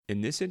In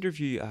this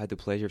interview, I had the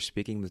pleasure of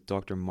speaking with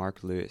Dr.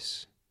 Marc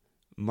Lewis.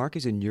 Marc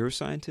is a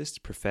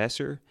neuroscientist,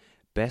 professor,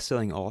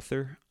 best-selling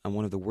author, and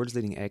one of the world's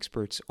leading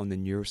experts on the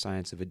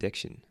neuroscience of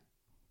addiction.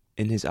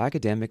 In his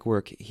academic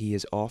work, he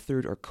has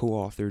authored or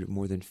co-authored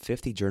more than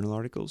 50 journal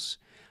articles,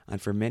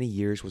 and for many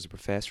years was a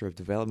professor of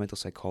developmental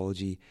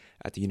psychology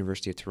at the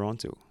University of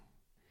Toronto.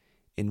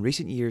 In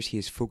recent years, he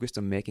has focused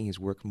on making his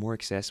work more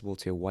accessible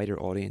to a wider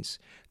audience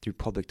through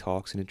public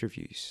talks and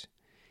interviews.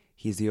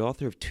 He is the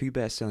author of two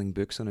best-selling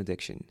books on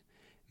addiction,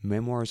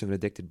 Memoirs of an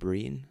Addicted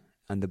Brain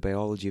and The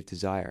Biology of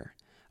Desire,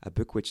 a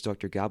book which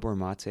Dr. Gabor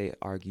Mate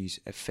argues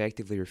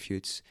effectively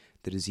refutes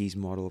the disease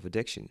model of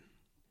addiction.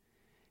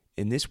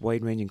 In this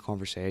wide-ranging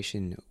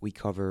conversation, we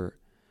cover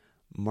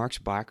Marc's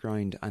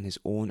background and his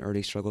own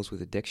early struggles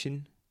with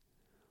addiction,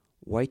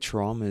 why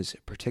traumas,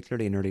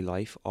 particularly in early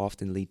life,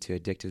 often lead to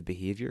addictive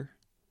behaviour,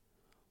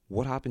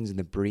 what happens in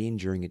the brain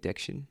during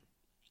addiction,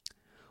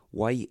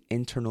 why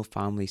internal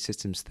family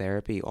systems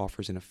therapy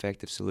offers an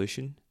effective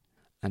solution,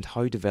 and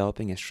how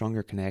developing a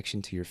stronger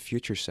connection to your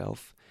future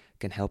self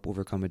can help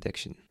overcome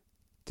addiction.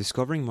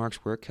 Discovering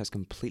Marc's work has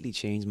completely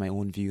changed my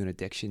own view on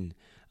addiction,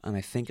 and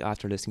I think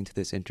after listening to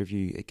this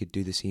interview, it could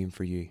do the same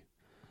for you.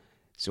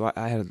 So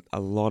I had a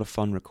lot of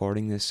fun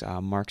recording this.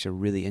 Marc's a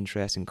really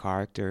interesting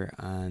character,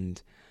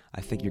 and I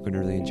think you're going to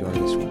really enjoy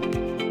this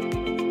one.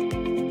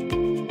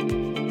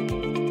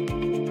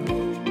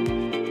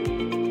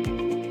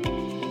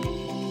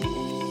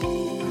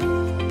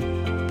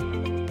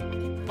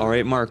 All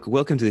right, Marc,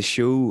 welcome to the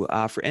show.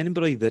 For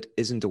anybody that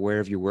isn't aware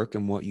of your work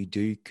and what you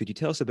do, could you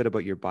tell us a bit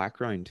about your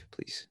background,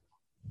 please?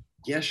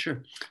 Yeah,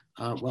 sure.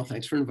 Well,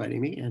 thanks for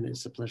inviting me, and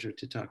it's a pleasure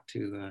to talk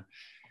to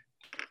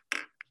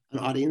an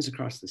audience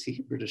across the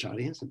sea, British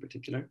audience in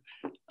particular,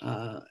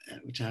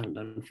 which I haven't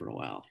done for a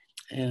while.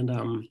 And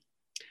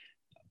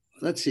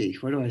let's see,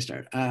 where do I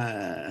start?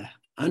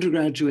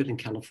 Undergraduate in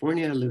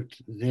California,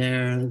 lived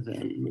there,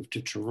 then moved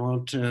to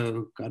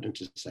Toronto, got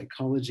into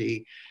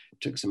psychology,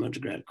 took some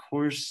undergrad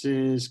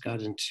courses,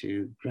 got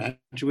into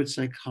graduate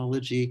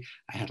psychology.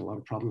 I had a lot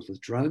of problems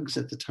with drugs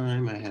at the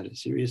time. I had a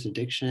serious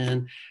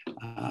addiction,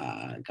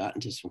 got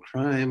into some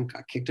crime,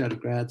 got kicked out of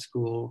grad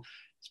school,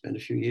 spent a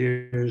few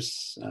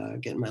years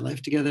getting my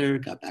life together,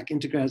 got back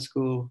into grad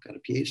school, got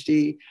a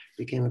PhD,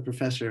 became a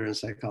professor in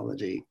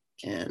psychology,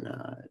 and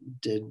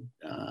did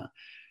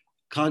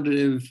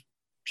cognitive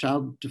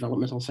child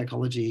developmental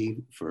psychology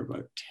for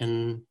about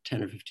 10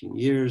 or 15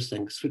 years,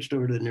 then switched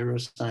over to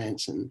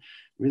neuroscience and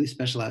really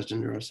specialized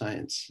in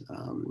neuroscience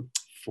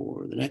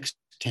for the next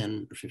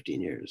 10 or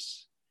 15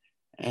 years.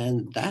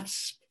 And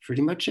that's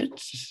pretty much it.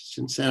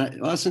 Since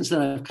then,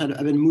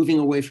 I've been moving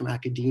away from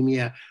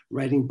academia,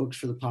 writing books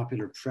for the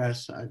popular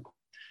press. I've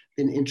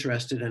been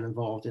interested and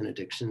involved in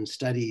addiction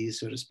studies,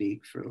 so to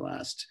speak, for the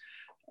last,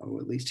 at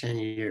least 10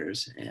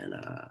 years. And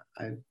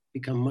I've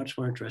become much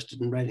more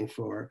interested in writing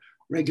for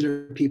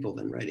regular people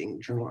than writing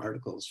journal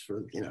articles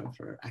for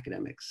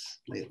academics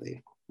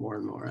lately, more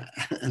and more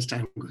as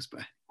time goes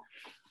by.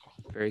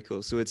 Very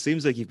cool. So it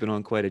seems like you've been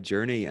on quite a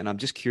journey, and I'm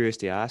just curious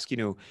to ask,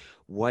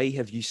 why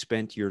have you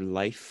spent your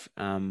life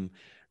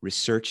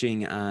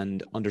researching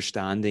and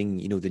understanding,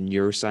 the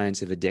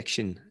neuroscience of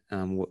addiction?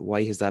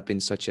 Why has that been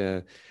such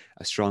a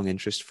strong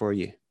interest for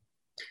you?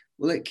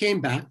 Well, it came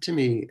back to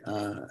me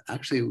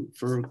actually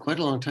for quite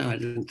a long time. I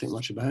didn't think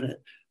much about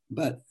it,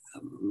 but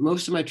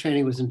most of my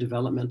training was in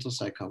developmental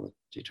psychology,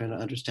 trying to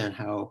understand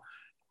how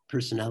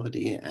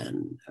personality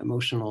and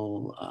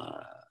emotional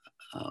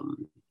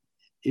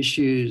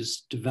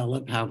issues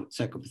develop, how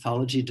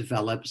psychopathology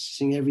develops,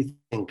 seeing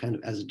everything kind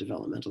of as a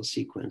developmental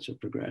sequence or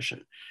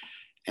progression.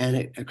 And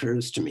it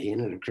occurred to me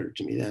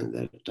then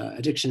that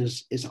addiction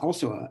is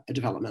also a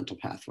developmental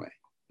pathway.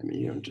 I mean,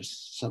 you don't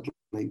just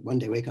suddenly one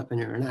day wake up and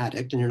you're an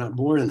addict, and you're not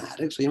born an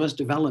addict, so you must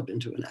develop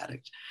into an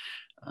addict.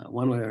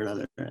 One way or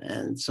another.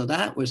 And so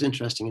that was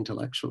interesting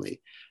intellectually.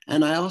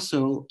 And I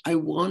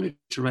wanted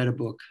to write a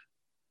book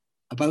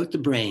about the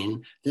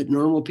brain that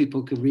normal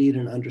people could read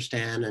and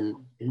understand and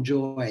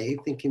enjoy,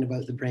 thinking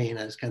about the brain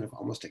as kind of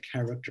almost a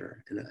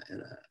character in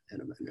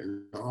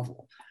a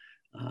novel.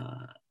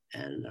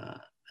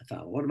 I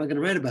thought, what am I going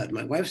to write about?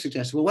 My wife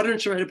suggested, well, why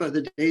don't you write about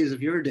the days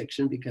of your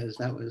addiction? Because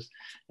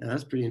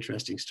that's a pretty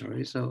interesting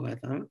story. So I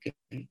thought,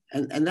 okay.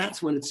 And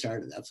that's when it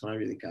started. That's when I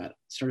really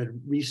started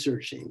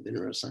researching the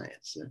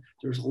neuroscience.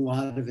 There's a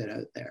lot of it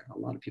out there. A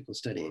lot of people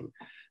studying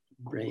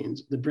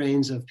the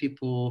brains of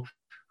people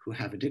who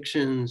have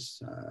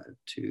addictions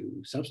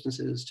to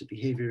substances, to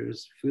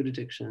behaviors, food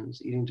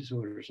addictions, eating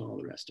disorders, and all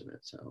the rest of it.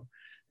 So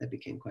that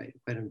became quite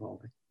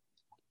involving.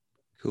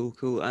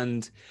 Cool.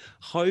 And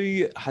how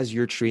has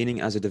your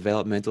training as a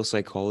developmental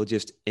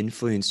psychologist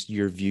influenced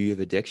your view of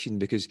addiction?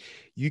 Because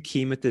you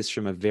came at this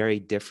from a very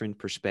different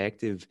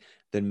perspective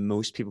than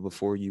most people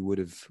before you would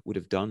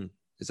have done.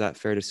 Is that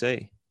fair to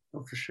say?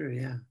 Oh, for sure,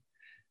 yeah.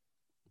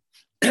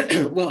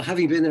 Well,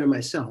 having been there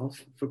myself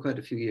for quite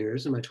a few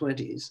years in my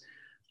 20s,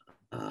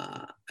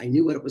 I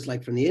knew what it was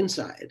like from the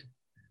inside.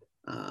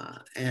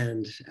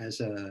 And as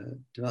a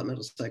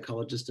developmental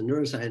psychologist and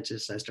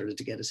neuroscientist, I started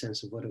to get a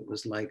sense of what it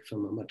was like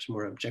from a much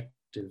more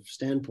objective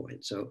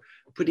standpoint. So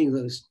putting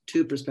those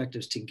two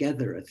perspectives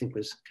together, I think,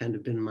 was kind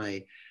of been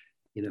my,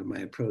 my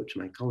approach,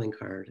 my calling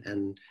card.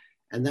 And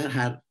that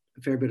had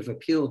a fair bit of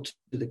appeal to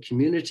the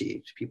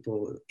community, to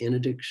people in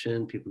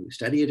addiction, people who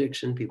study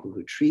addiction, people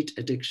who treat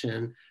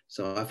addiction.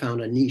 So I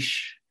found a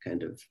niche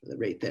kind of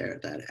right there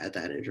at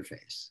that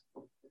interface.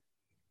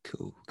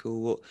 Cool,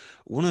 cool. Well,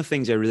 one of the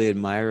things I really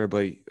admire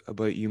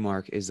about you,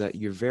 Marc, is that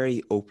you're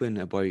very open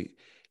about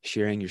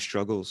sharing your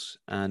struggles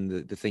and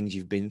the things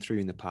you've been through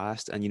in the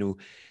past. And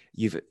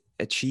you've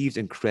achieved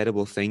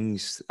incredible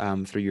things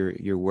through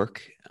your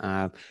work,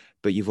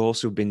 but you've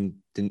also been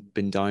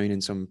down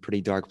in some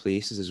pretty dark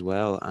places as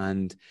well.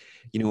 And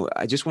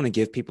I just want to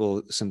give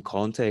people some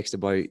context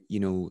about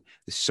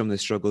some of the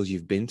struggles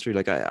you've been through.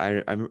 Like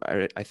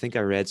I think I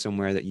read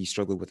somewhere that you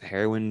struggled with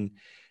heroin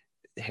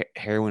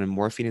and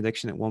morphine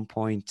addiction at one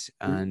point,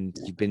 and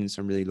you've been in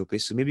some really low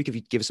places. So maybe if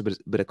you give us a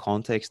bit of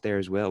context there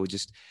as well, we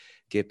just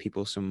give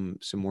people some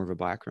more of a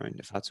background,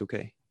 if that's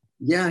okay.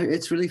 Yeah,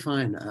 it's really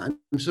fine.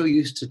 I'm so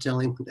used to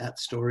telling that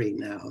story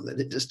now that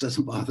it just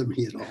doesn't bother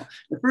me at all.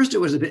 At first, it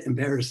was a bit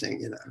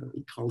embarrassing.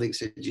 Colleagues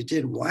said, "You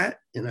did what?"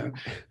 I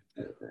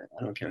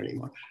don't care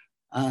anymore.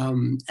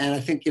 And I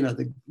think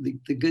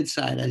the good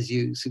side, as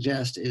you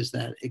suggest, is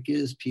that it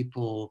gives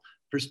people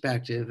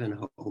perspective and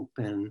hope,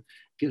 and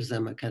gives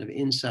them a kind of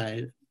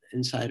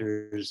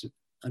insider's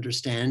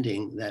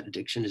understanding that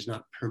addiction is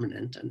not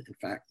permanent. And in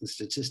fact, the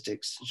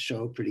statistics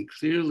show pretty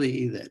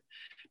clearly that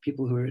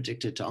people who are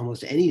addicted to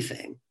almost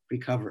anything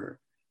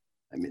recover.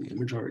 I mean, the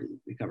majority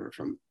recover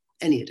from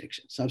any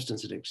addiction,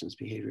 substance addictions,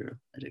 behavior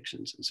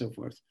addictions, and so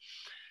forth.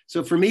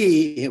 So for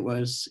me, it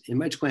was in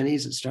my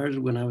 20s. It started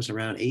when I was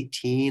around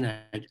 18.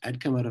 I'd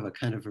come out of a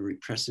kind of a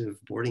repressive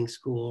boarding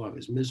school. I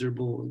was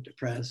miserable and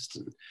depressed,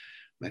 and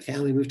my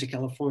family moved to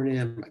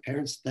California. My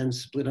parents then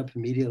split up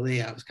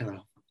immediately. I was kind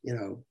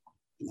of,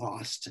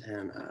 lost,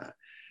 and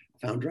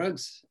found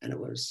drugs. And it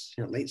was,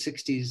 late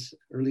 60s,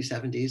 early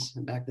 70s.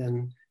 And back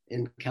then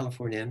in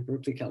California, in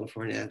Berkeley,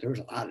 California, there was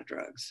a lot of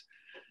drugs.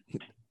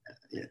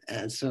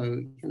 And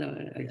so,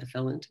 I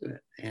fell into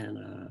it.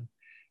 And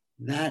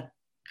that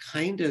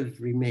kind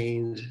of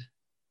remained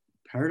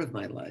part of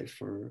my life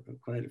for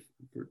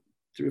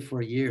 3 or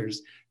 4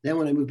 years. Then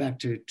when I moved back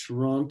to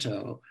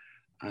Toronto,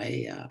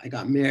 I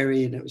got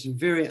married. It was a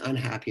very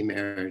unhappy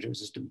marriage. It was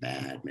just a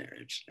bad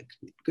marriage, like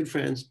good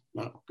friends,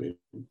 not good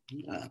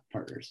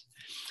partners.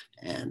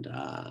 And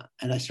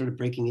I started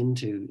breaking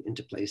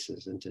into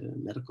places, into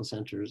medical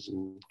centers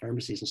and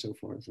pharmacies and so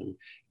forth,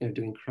 and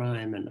doing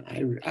crime. And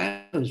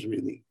I was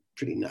really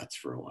pretty nuts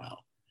for a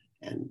while,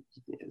 and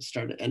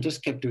started and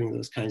just kept doing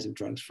those kinds of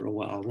drugs for a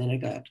while. And then I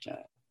got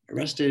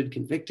arrested,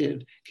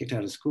 convicted, kicked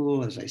out of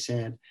school, as I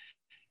said,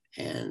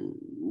 and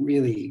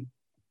really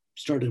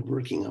started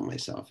working on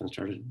myself and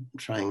started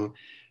trying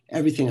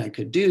everything I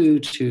could do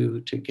to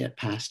get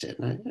past it.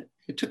 And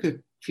it took a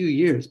few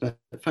years, but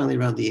finally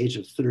around the age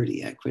of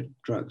 30, I quit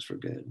drugs for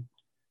good.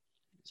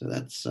 So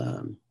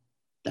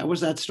that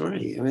was that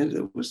story. I mean,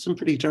 there was some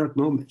pretty dark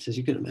moments, as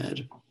you can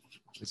imagine.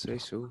 I'd say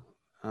so.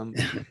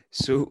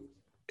 So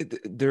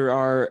there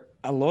are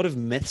a lot of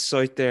myths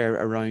out there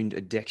around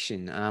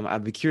addiction.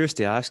 I'd be curious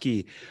to ask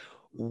you,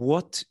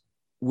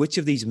 which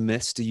of these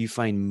myths do you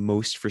find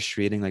most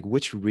frustrating? Like,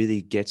 which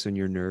really gets on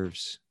your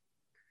nerves?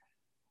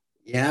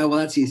 Yeah, well,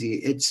 that's easy.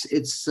 It's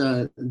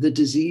the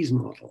disease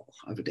model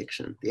of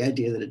addiction, the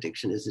idea that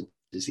addiction is a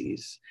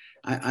disease.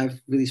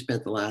 I've really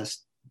spent the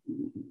last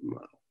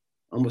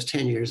almost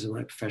 10 years of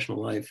my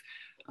professional life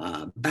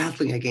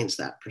battling against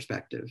that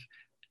perspective.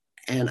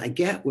 And I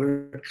get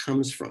where it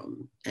comes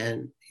from.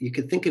 And you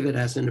could think of it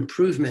as an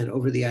improvement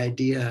over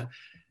the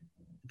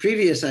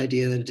previous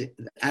idea that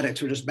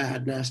addicts were just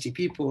bad, nasty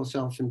people,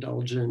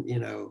 self-indulgent,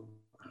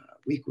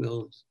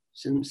 weak-willed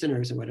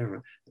sinners or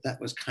whatever. That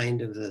was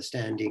kind of the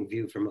standing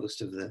view for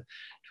most of the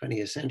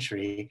 20th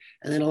century.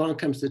 And then along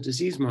comes the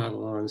disease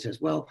model and says,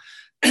 well,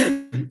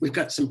 we've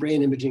got some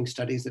brain imaging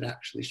studies that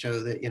actually show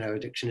that,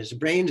 addiction is a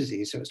brain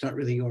disease, so it's not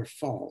really your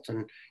fault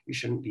and you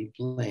shouldn't be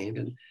blamed.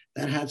 And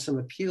that had some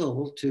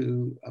appeal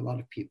to a lot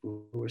of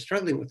people who are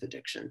struggling with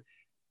addiction.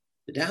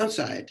 The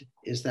downside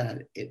is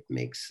that it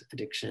makes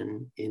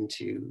addiction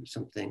into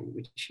something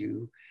which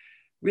you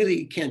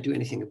really can't do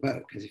anything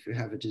about, because if you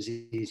have a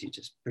disease, you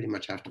just pretty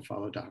much have to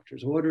follow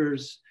doctor's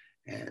orders.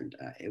 And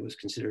it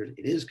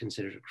is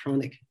considered a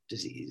chronic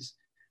disease,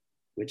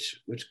 which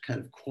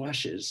kind of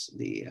quashes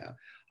the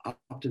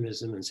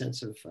optimism and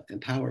sense of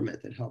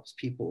empowerment that helps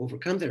people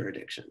overcome their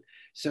addiction.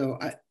 So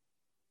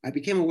I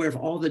became aware of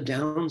all the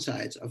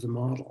downsides of the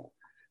model,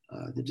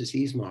 the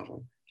disease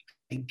model.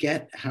 I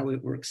get how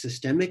it works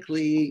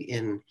systemically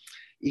and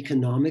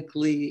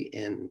economically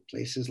in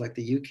places like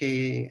the UK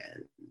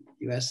and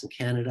US and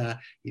Canada.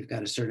 You've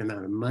got a certain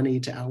amount of money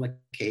to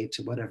allocate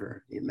to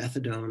whatever,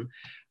 methadone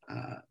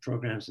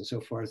programs and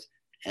so forth.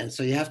 And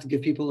so you have to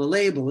give people a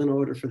label in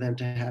order for them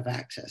to have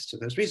access to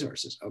those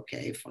resources.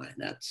 Okay, fine,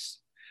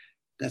 that's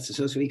that's a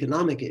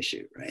socioeconomic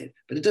issue, right?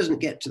 But it doesn't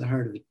get to the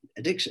heart of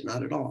addiction,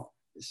 not at all.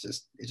 It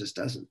just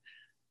doesn't.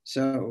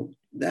 So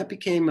that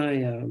became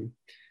my,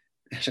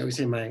 shall we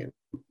say, my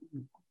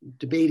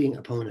debating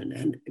opponent.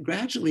 And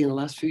gradually in the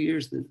last few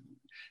years, the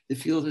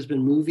field has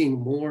been moving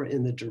more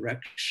in the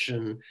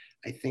direction,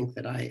 I think,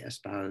 that I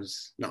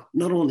espouse,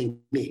 not only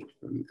me,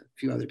 a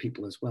few other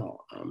people as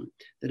well,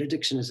 that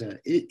addiction is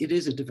it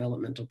is a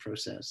developmental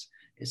process.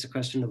 It's a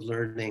question of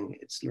learning.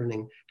 It's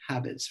learning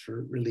habits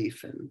for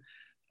relief and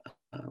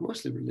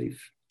mostly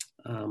relief.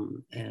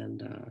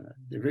 They're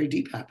very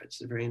deep habits.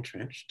 They're very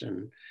entrenched,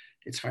 and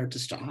it's hard to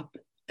stop.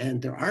 And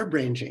there are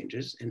brain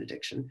changes in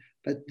addiction.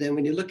 But then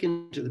when you look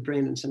into the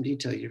brain in some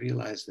detail, you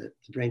realize that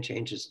the brain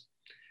changes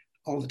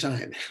all the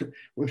time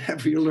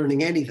whenever you're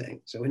learning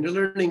anything. So when you're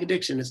learning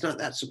addiction, it's not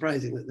that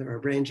surprising that there are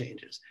brain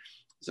changes.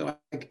 So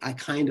I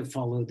kind of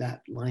followed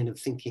that line of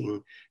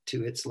thinking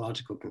to its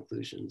logical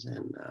conclusions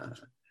and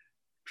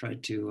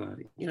tried to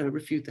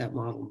refute that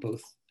model,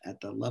 both at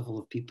the level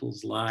of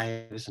people's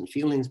lives and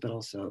feelings, but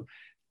also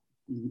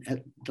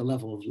at the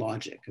level of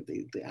logic, of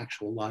the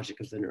actual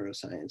logic of the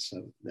neuroscience,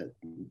 so that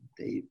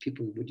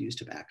people would use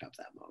to back up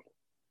that model.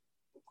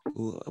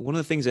 Well, one of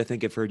the things I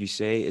think I've heard you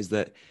say is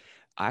that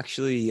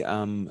actually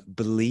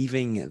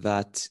believing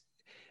that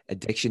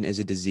addiction is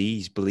a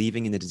disease,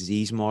 believing in the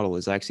disease model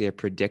is actually a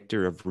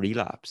predictor of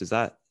relapse. Is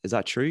that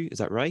true? Is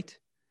that right?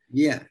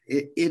 Yeah,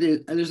 it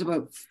is. There's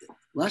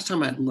last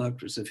time I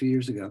looked was a few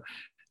years ago,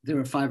 there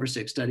were 5 or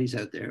 6 studies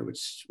out there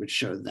which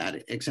showed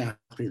that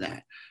exactly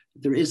that.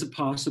 There is a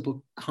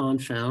possible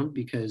confound,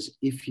 because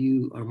if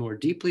you are more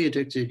deeply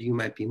addicted, you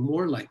might be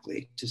more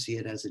likely to see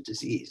it as a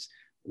disease,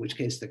 in which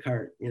case the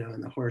cart,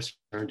 and the horse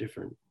are in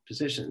different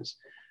positions.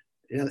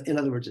 In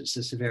other words, it's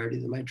the severity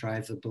that might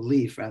drive the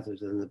belief rather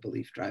than the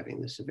belief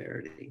driving the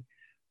severity.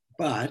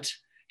 But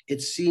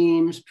it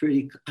seems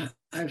pretty,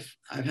 I've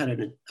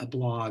had a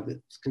blog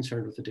that's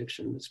concerned with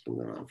addiction that's been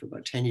going on for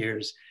about 10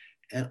 years.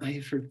 And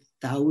I've heard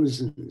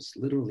thousands,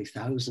 literally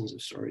thousands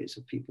of stories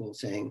of people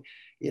saying,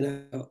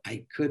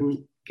 I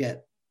couldn't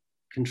get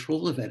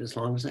control of it as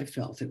long as I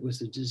felt it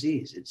was a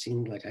disease. It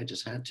seemed like I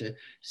just had to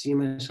see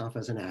myself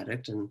as an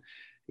addict and,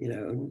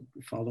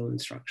 follow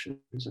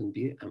instructions and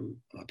be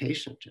a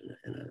patient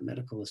in a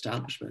medical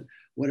establishment,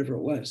 whatever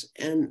it was.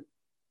 And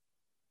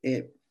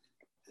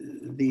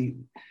the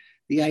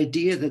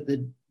idea that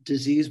the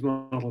disease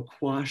model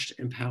quashed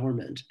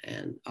empowerment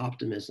and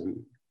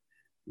optimism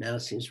now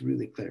seems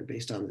really clear,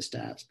 based on the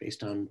stats,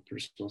 based on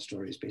personal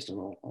stories, based on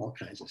all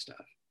kinds of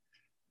stuff.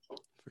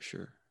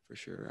 For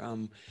sure.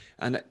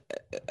 And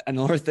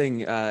another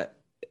thing,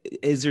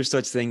 is there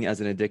such thing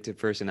as an addictive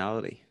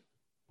personality?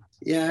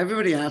 Yeah,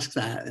 everybody asks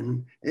that,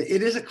 and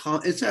it's a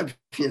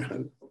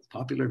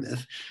popular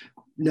myth.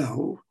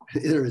 No,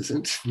 there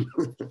isn't. You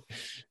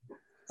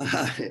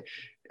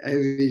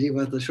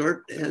want the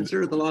short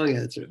answer or the long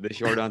answer? The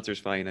short answer is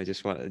fine. I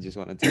just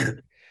wanted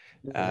to,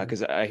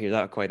 because I hear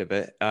that quite a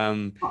bit.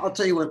 I'll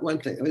tell you one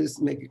thing. I'll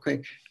just make it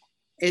quick.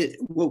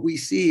 What we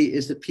see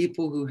is that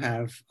people who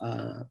have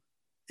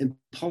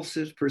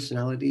impulsive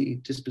personality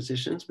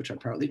dispositions, which are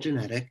partly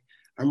genetic,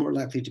 are more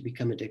likely to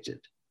become addicted.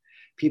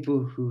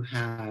 People who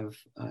have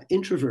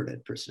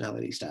introverted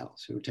personality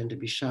styles, who tend to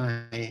be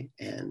shy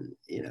and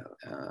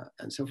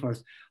and so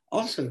forth,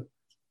 also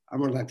are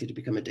more likely to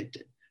become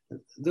addicted.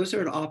 Those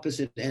are at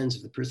opposite ends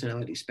of the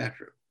personality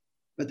spectrum,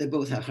 but they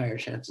both have higher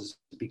chances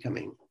of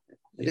becoming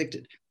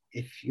addicted.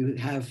 If you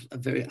have a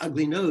very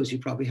ugly nose, you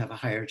probably have a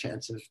higher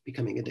chance of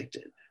becoming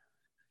addicted.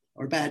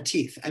 Or bad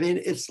teeth. I mean,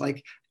 it's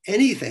like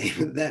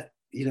anything that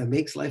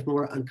makes life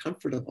more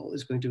uncomfortable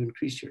is going to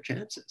increase your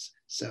chances.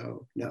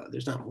 So no,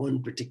 there's not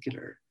one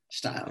particular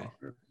style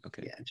or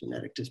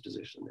genetic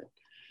disposition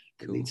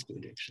that leads to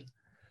addiction.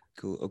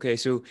 Cool. Okay,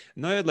 so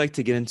now I'd like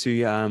to get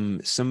into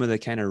some of the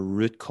kind of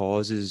root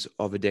causes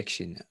of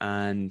addiction,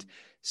 and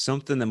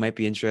something that might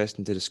be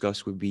interesting to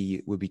discuss would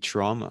be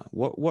trauma.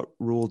 What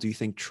role do you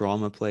think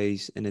trauma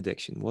plays in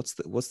addiction? What's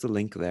the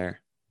link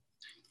there?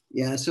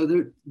 Yeah,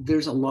 so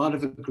there's a lot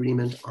of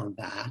agreement on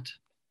that.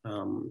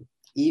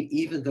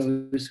 Even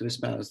those who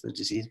espouse the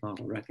disease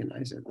model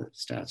recognize that the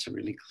stats are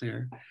really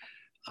clear.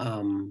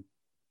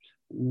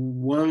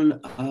 One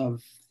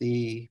of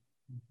the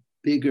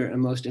bigger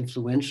and most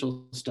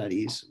influential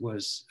studies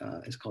is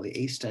called the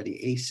ACE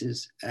study. ACE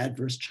is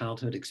Adverse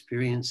Childhood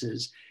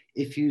Experiences.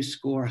 If you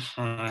score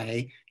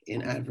high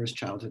in adverse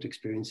childhood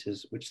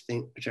experiences, which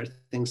are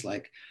things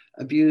like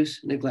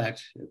abuse,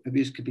 neglect.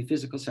 Abuse could be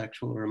physical,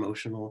 sexual, or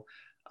emotional.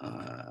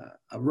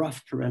 A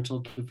rough parental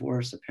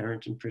divorce, a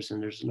parent in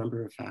prison. There's a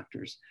number of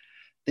factors.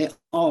 They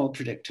all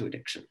predict to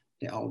addiction.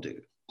 They all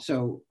do.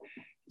 So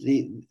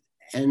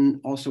and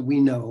also we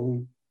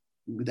know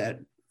that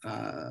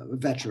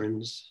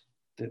veterans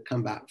that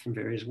come back from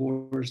various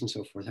wars and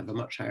so forth have a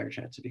much higher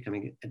chance of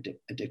becoming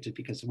addicted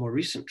because of more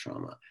recent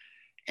trauma.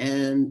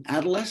 And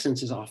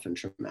adolescence is often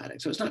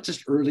traumatic. So it's not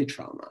just early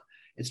trauma.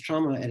 It's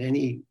trauma at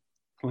any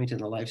point in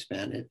the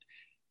lifespan.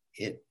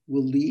 It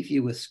will leave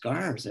you with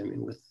scars,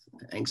 with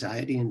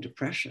anxiety and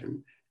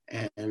depression.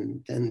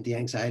 And then the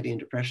anxiety and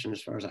depression,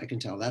 as far as I can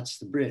tell, that's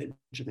the bridge.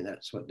 I mean,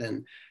 that's what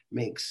then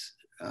makes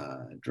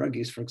drug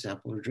use, for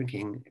example, or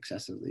drinking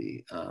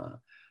excessively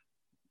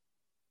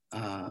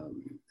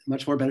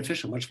much more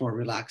beneficial, much more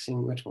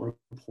relaxing, much more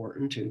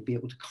important to be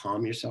able to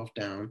calm yourself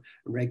down,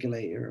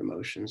 regulate your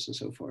emotions and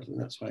so forth. And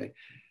that's why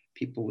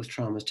people with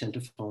traumas tend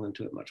to fall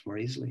into it much more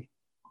easily.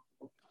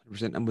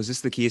 100%. And was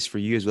this the case for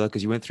you as well?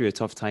 Because you went through a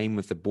tough time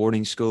with the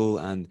boarding school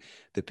and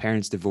the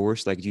parents'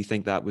 divorce. Like, do you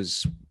think that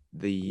was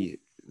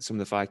some of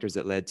the factors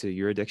that led to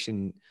your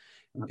addiction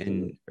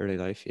in early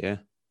life? Yeah.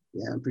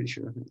 Yeah, I'm pretty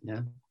sure of it.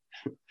 Yeah.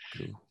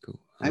 Cool.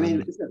 I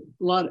mean, it's a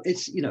lot.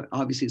 It's,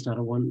 obviously it's not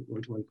a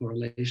one-to-one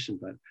correlation,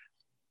 but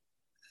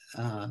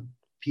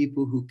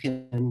people who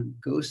can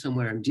go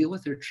somewhere and deal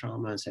with their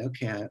trauma and say,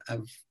 okay,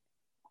 I've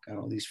got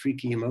all these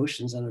freaky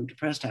emotions and I'm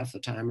depressed half the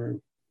time or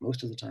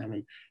most of the time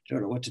and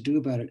don't know what to do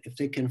about it. If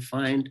they can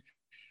find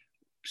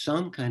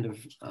some kind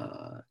of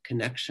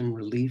connection,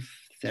 relief,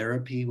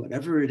 therapy,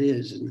 whatever it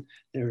is in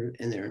their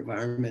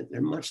environment,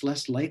 they're much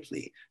less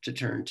likely to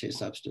turn to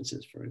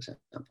substances, for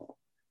example.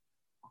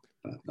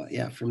 But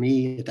yeah, for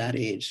me at that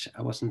age,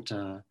 I wasn't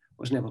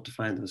able to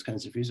find those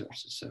kinds of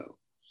resources. So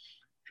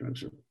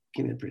drugs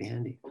came in pretty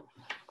handy.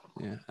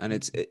 Yeah, and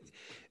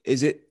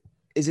is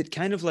it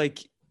kind of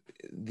like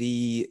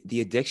the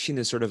addiction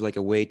is sort of like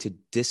a way to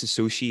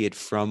disassociate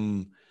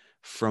from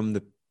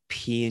the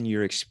pain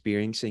you're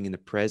experiencing in the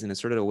present?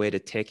 It's sort of a way to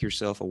take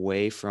yourself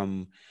away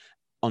from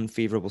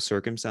unfavorable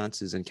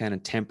circumstances and kind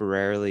of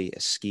temporarily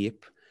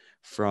escape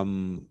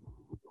from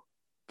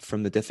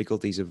the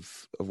difficulties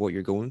of what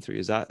you're going through.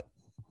 Is that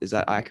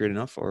accurate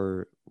enough?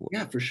 Or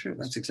yeah, for sure,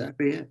 that's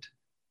exactly it.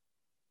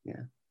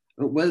 Yeah,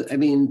 well, I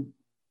mean,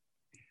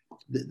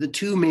 the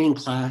two main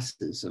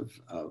classes of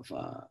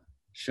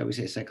shall we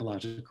say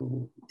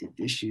psychological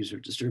issues or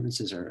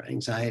disturbances are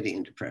anxiety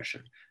and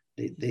depression.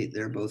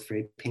 They're both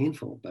very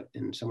painful, but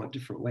in somewhat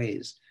different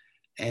ways.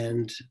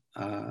 And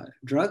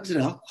drugs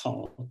and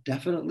alcohol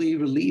definitely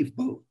relieve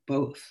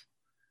both.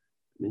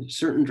 I mean,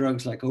 certain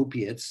drugs like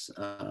opiates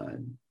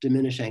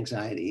diminish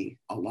anxiety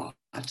a lot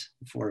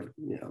for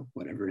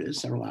whatever it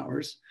is, several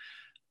hours.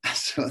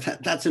 So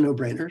that's a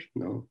no-brainer,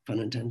 no pun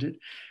intended.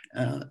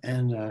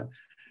 And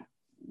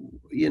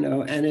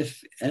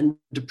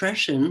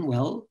depression,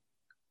 well,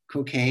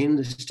 cocaine,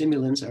 the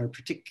stimulants are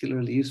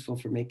particularly useful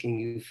for making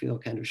you feel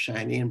kind of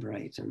shiny and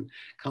bright and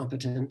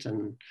competent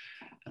and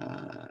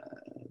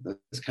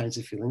those kinds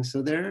of feelings.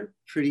 So they're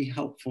pretty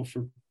helpful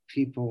for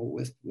people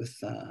with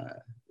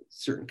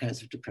certain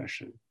kinds of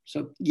depression.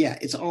 So yeah,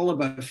 it's all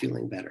about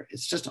feeling better.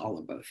 It's just all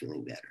about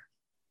feeling better.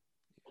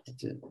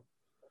 That's it.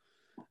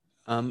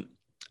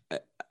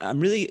 I'm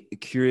really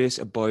curious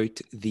about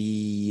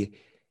the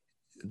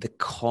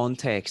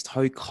context,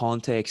 how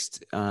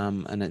context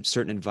and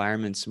certain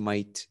environments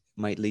might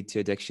lead to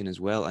addiction as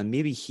well. And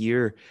maybe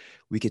here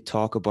we could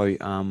talk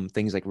about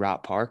things like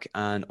Rat Park,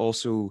 and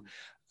also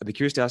I'd be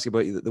curious to ask you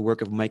about the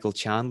work of Michael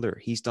Chandler.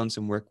 He's done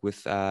some work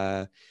with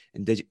I'm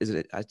going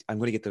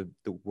to get the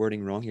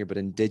wording wrong here, but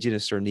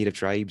indigenous or native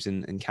tribes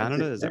in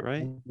Canada. Is that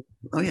right?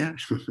 Oh yeah,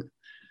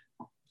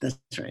 that's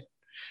right.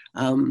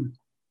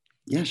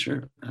 Yeah,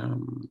 sure.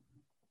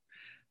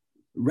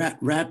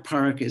 Rat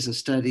Park is a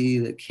study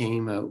that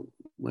came out,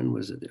 when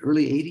was it? The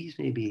early 80s,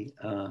 maybe.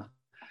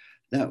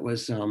 That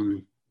was,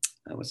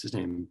 what's his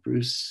name?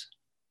 Bruce.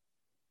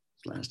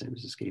 His last name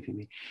is escaping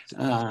me.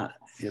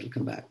 It'll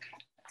come back.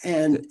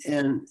 And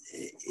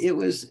it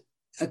was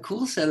a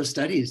cool set of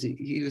studies.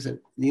 He was at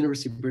the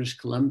University of British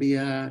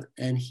Columbia,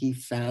 and he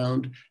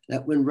found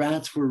that when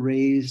rats were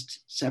raised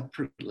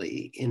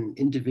separately,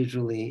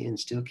 individually in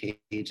steel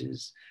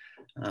cages,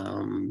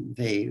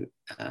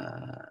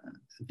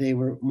 they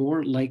were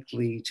more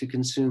likely to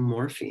consume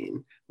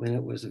morphine when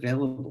it was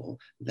available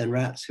than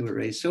rats who were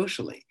raised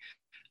socially,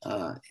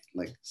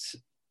 like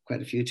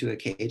quite a few to a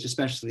cage,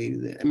 especially,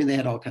 they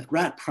had all kinds.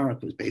 Rat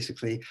Park was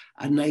basically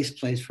a nice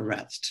place for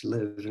rats to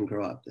live and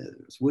grow up. There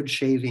was wood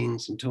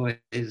shavings and toys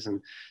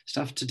and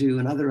stuff to do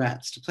and other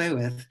rats to play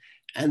with.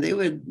 And they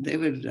would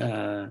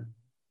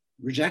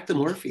reject the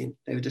morphine.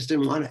 They just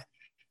didn't want it.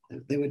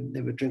 They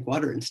would drink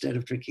water instead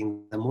of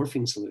drinking the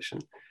morphine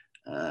solution.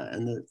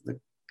 And the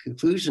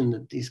conclusion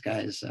that these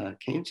guys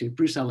came to,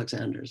 Bruce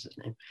Alexander is his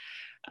name,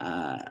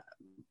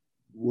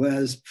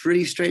 was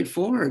pretty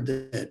straightforward,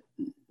 that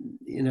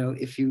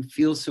if you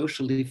feel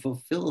socially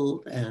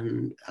fulfilled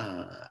and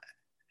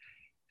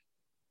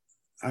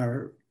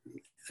are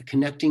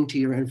connecting to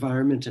your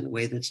environment in a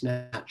way that's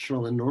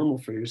natural and normal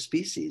for your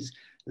species,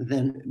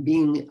 then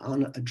being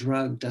on a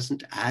drug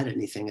doesn't add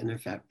anything, and in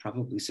fact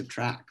probably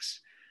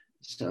subtracts.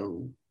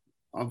 So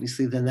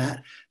obviously then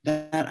that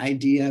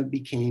idea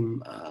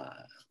became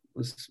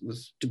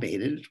was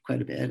debated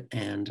quite a bit,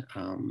 and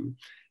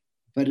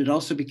but it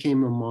also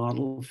became a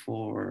model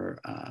for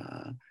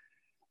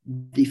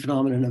the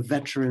phenomenon of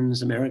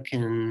veterans,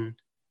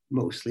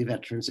 mostly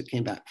veterans that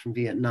came back from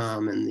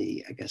Vietnam in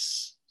the, I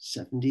guess,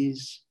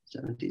 70s,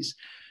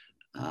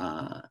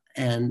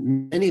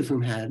 and many of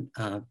whom had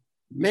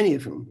many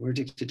of whom were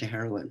addicted to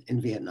heroin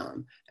in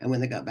Vietnam. And when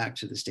they got back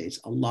to the States,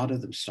 a lot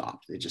of them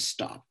stopped. They just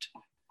stopped.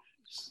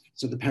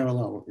 So the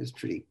parallel is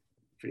pretty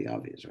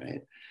obvious,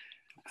 right?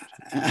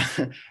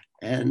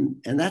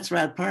 And that's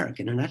Rad Park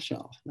in a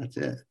nutshell. That's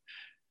it.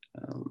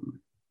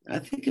 I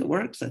think it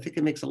works. I think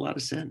it makes a lot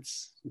of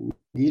sense.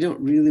 You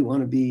don't really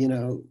want to be, you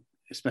know,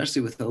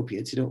 especially with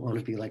opiates, you don't want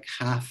to be like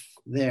half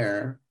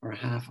there or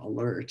half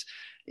alert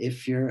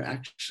if you're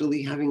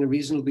actually having a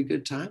reasonably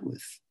good time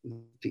with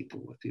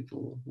people,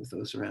 with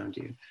those around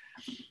you.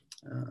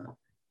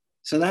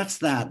 So that's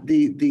that.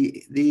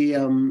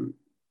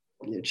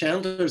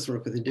 Chandler's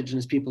work with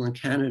Indigenous people in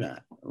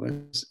Canada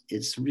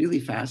it's really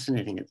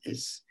fascinating.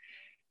 It's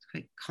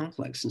quite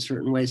complex in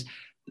certain ways.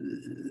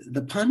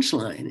 The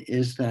punchline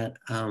is that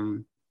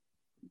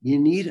you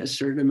need a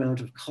certain amount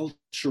of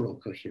cultural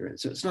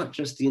coherence. So it's not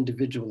just the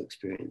individual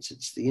experience,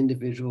 it's the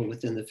individual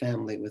within the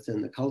family,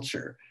 within the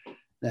culture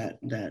that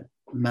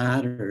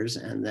matters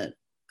and that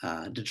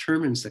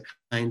determines the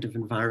kind of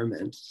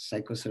environment,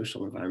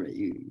 psychosocial environment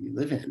you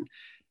live in.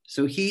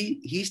 So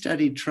he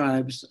studied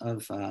tribes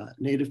of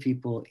Native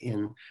people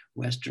in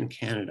Western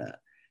Canada.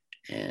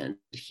 And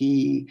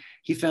he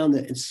found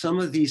that in some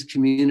of these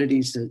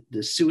communities,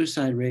 the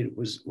suicide rate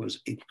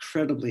was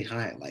incredibly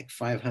high, like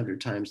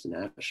 500 times the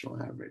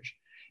national average.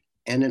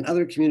 And in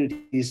other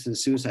communities, the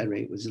suicide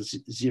rate was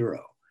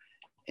 0.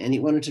 And he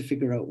wanted to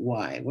figure out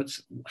why.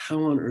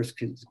 How on earth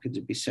could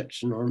there be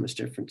such enormous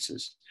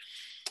differences?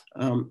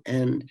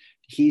 And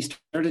he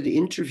started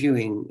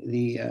interviewing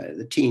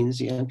the teens,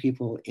 the young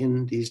people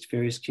in these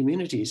various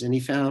communities. And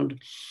he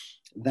found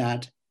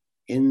that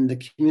in the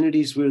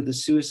communities where the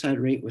suicide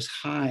rate was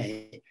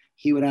high,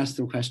 he would ask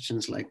them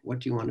questions like, what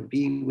do you want to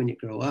be when you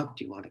grow up?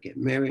 Do you want to get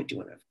married? Do you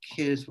want to have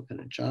kids? What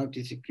kind of job do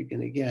you think you're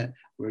going to get?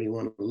 Where do you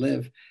want to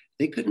live?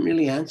 They couldn't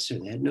really answer.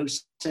 They had no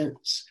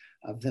sense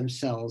of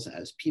themselves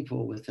as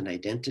people with an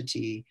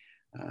identity,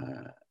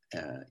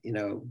 you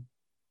know,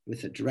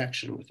 with a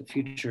direction, with a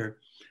future.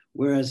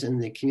 Whereas in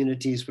the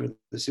communities where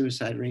the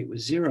suicide rate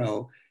was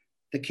 0,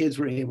 the kids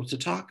were able to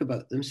talk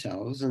about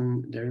themselves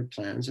and their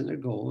plans and their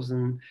goals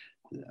and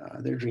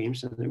their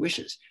dreams and their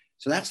wishes.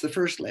 So that's the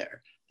first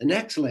layer. The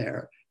next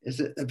layer is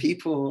that the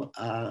people,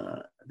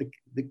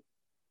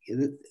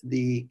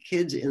 the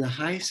kids in the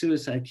high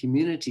suicide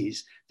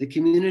communities, the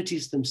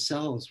communities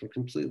themselves were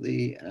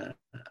completely,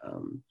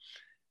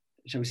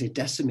 shall we say,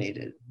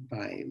 decimated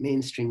by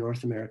mainstream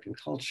North American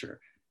culture.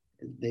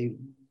 There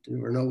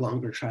were no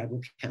longer tribal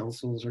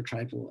councils or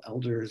tribal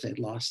elders. They'd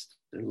lost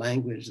their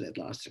language, they'd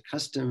lost their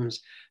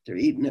customs. They're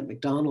eating at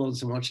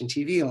McDonald's and watching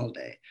TV all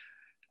day.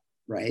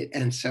 Right.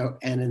 And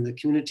in the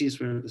communities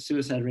where the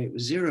suicide rate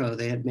was 0,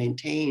 they had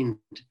maintained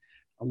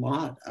a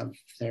lot of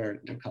their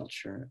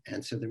culture.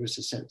 And so there was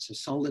a sense of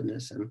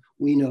solidness, and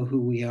we know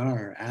who we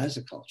are as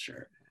a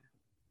culture,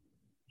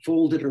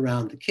 folded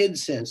around the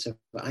kids' sense of,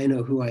 I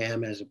know who I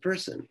am as a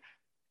person.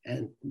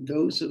 And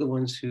those are the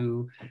ones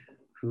who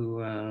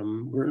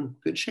were in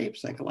good shape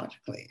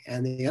psychologically.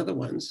 And the other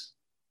ones,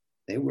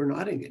 they were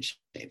not in good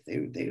shape.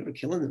 They were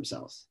killing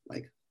themselves,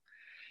 like,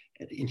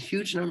 in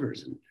huge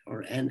numbers,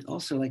 and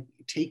also like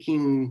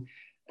taking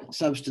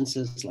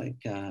substances like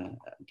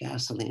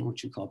gasoline,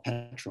 which you call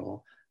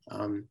petrol,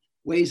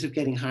 ways of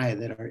getting high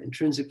that are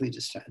intrinsically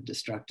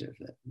destructive,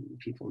 that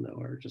people know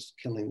are just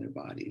killing their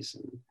bodies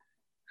and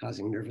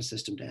causing nervous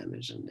system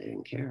damage, and they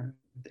didn't care.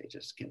 They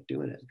just kept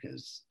doing it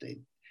because they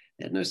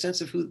had no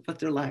sense of what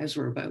their lives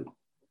were about.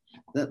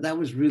 That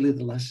was really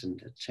the lesson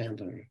that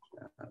Chandler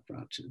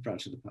brought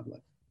to the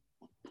public.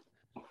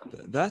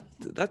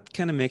 That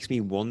kind of makes me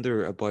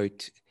wonder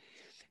about,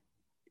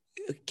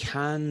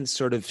 can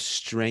sort of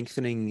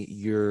strengthening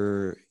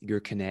your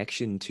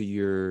connection to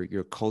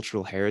your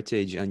cultural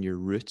heritage and your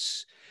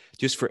roots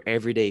just for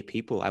everyday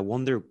people, I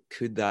wonder,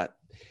 could that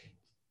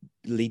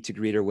lead to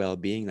greater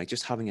well-being, like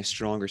just having a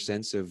stronger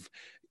sense of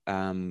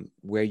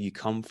where you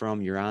come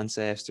from, your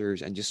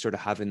ancestors, and just sort of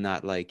having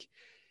that, like,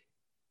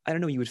 I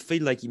don't know, you would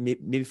feel like you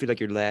maybe feel like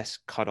you're less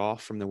cut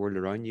off from the world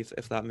around you,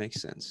 if that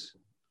makes sense.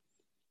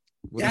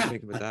 What do you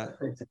think about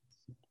that?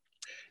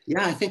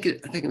 Yeah, I think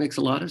it makes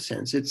a lot of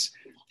sense. It's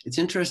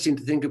interesting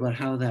to think about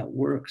how that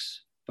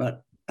works,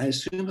 but I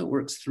assume it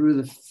works through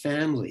the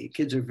family.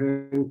 Kids are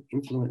very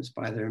influenced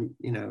by their,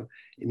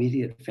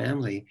 immediate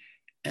family,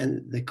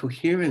 and the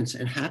coherence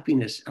and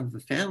happiness of the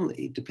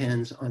family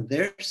depends on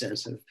their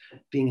sense of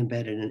being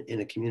embedded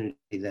in a community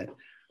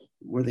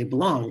where they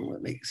belong,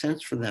 what makes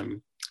sense for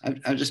them.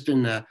 I've just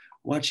been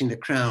watching The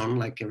Crown,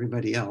 like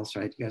everybody else,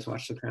 right? You guys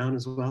watch The Crown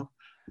as well?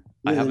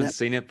 I haven't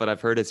seen it, but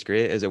I've heard it's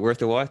great. Is it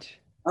worth a watch?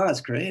 Oh,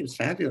 it's great. It's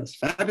fabulous.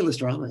 Fabulous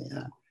drama,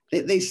 yeah.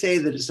 They say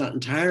that it's not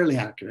entirely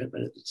accurate,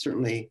 but it's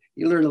certainly,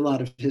 you learn a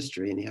lot of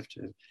history, and you have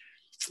to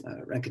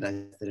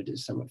recognize that it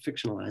is somewhat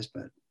fictionalized,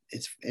 but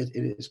it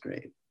is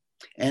great.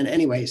 And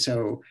anyway,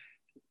 so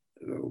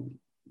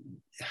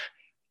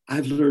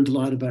I've learned a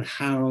lot about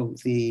how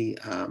the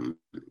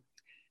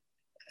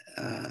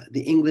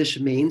the English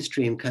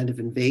mainstream kind of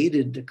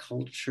invaded the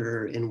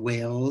culture in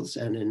Wales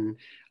and in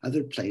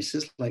other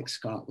places like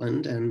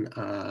Scotland and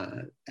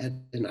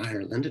in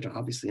Ireland, and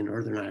obviously in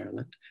Northern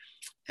Ireland,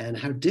 and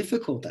how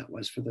difficult that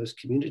was for those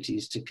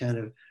communities to kind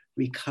of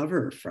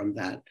recover from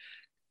that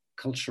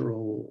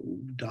cultural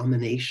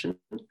domination,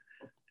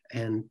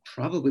 and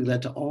probably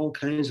led to all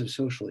kinds of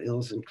social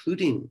ills,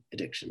 including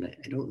addiction.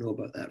 I don't know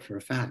about that for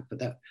a fact, but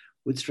that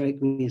would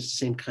strike me as the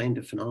same kind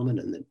of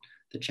phenomenon that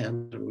the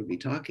Chandler would be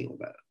talking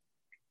about.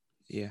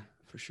 Yeah,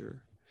 for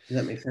sure. Does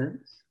that make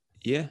sense?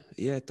 Yeah,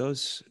 it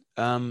does.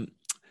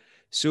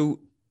 So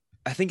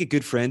I think a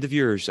good friend of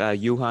yours,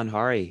 Johan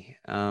Hari,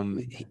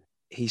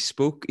 he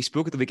spoke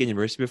at the Wigan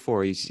University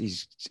before.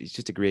 He's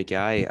just a great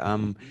guy.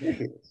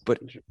 But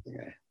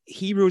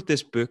he wrote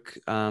this book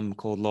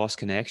called Lost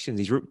Connections.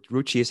 He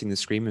wrote Chasing the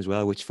Scream as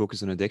well, which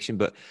focused on addiction.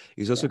 But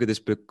he's also got this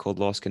book called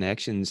Lost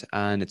Connections,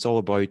 and it's all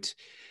about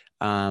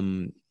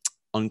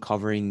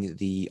uncovering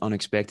the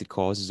unexpected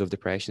causes of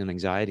depression and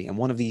anxiety. And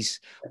one of these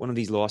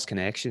lost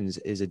connections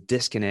is a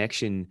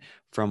disconnection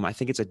from, I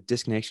think it's a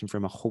disconnection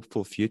from a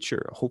hopeful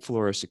future, a hopeful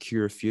or a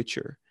secure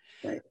future.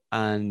 Right.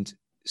 And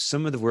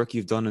some of the work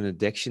you've done on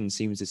addiction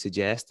seems to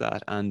suggest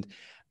that. And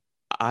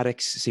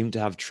addicts seem to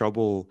have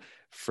trouble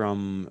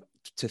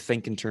to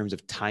think in terms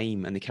of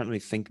time, and they can't really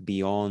think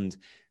beyond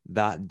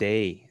that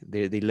day.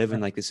 They live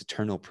in like this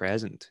eternal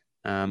present.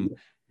 Can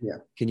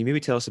you maybe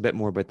tell us a bit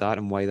more about that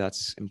and why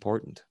that's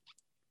important?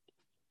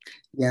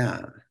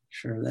 Yeah,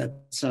 sure.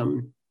 That's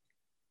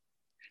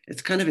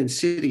it's kind of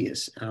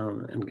insidious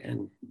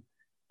and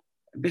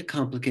a bit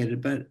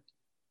complicated, but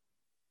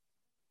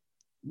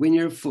when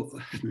you're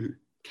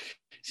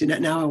see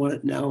now I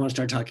want to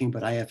start talking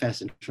about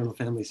IFS, internal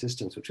family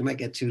systems, which we might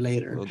get to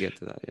later. We'll get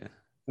to that, yeah.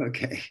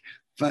 Okay,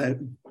 but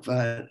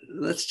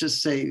let's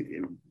just say,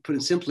 put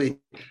it simply,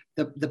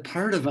 the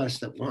part of us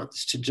that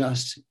wants to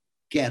just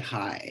get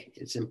high,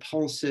 it's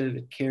impulsive,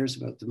 it cares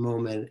about the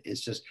moment,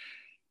 it's just,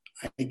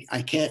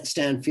 I can't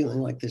stand feeling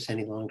like this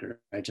any longer.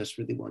 I just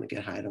really want to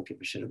get high. I don't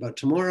give a shit about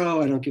tomorrow.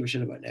 I don't give a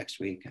shit about next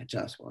week. I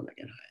just want to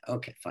get high.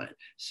 Okay, fine.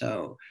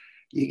 So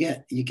you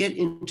get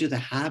into the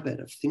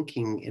habit of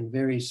thinking in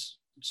very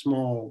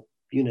small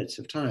units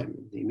of time,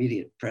 the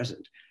immediate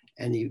present,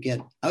 and you get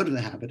out of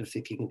the habit of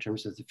thinking in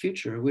terms of the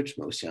future, which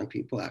most young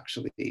people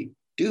actually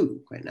do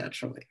quite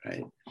naturally,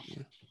 right?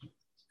 Yeah.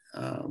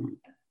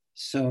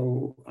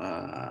 So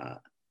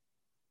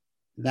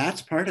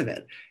that's part of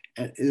it.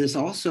 And there's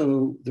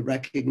also the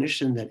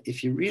recognition that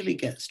if you really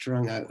get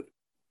strung out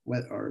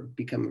or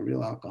become a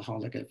real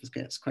alcoholic, if it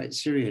gets quite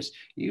serious,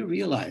 you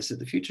realize that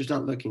the future's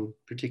not looking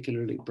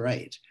particularly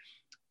bright.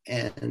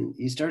 And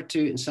you start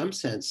to, in some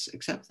sense,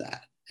 accept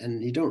that.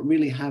 And you don't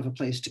really have a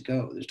place to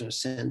go. There's no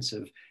sense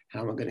of how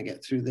am I going to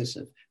get through this.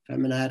 If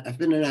I've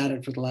been an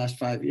addict for the last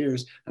 5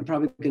 years, I'm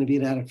probably going to be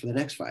an addict for the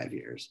next 5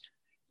 years.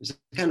 There's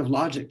a kind of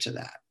logic to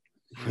that,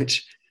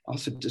 which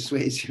also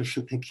dissuades you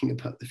from thinking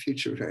about the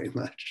future very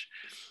much.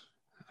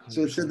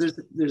 So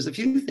there's a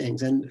few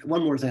things. And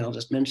one more thing I'll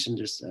just mention,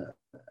 there's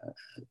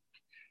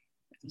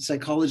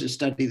psychologists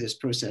study this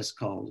process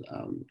called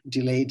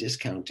delay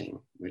discounting,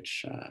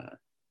 which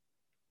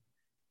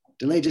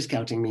delay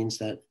discounting means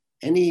that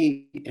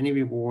any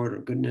reward or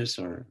goodness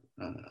or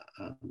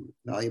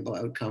valuable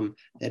outcome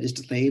that is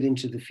delayed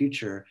into the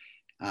future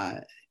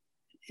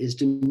is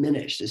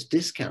diminished, is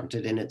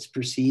discounted in its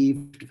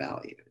perceived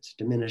value. It's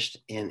diminished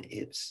in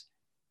its,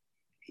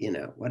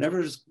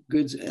 whatever's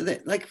goods.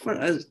 Like for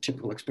a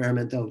typical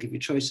experiment, they'll give you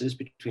choices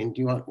between,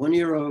 do you want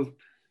 €1,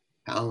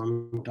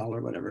 pound,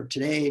 dollar, whatever,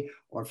 today,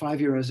 or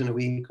 €5 in a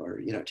week, or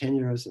 10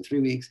 euros in 3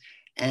 weeks.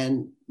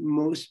 And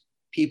most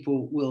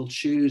people will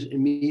choose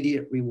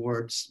immediate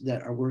rewards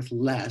that are worth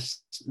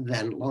less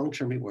than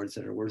long-term rewards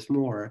that are worth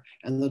more.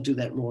 And they'll do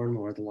that more and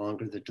more the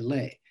longer the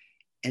delay.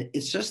 And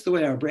it's just the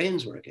way our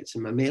brains work. It's a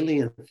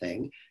mammalian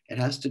thing. It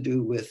has to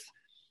do with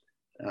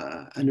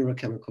a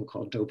neurochemical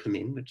called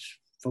dopamine, which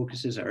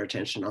focuses our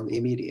attention on the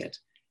immediate.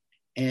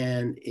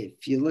 And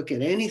if you look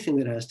at anything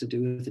that has to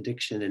do with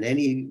addiction in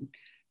any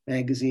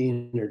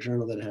magazine or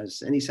journal that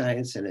has any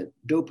science in it,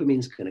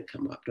 dopamine's going to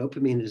come up.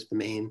 Dopamine is the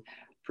main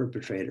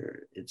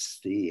perpetrator. It's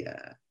the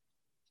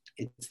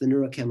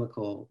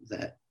neurochemical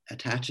that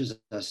attaches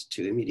us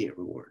to immediate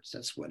rewards.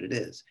 That's what it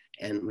is.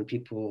 And when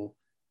people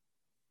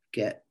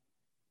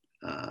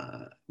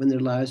when their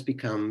lives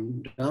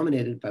become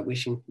dominated by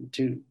wishing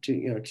to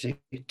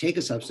take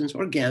a substance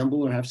or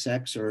gamble or have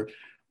sex or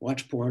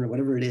watch porn or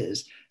whatever it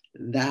is,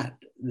 that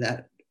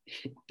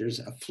there's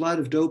a flood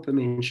of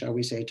dopamine, shall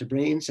we say, to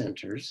brain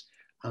centers,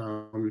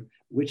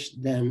 which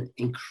then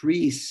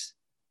increase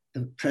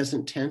the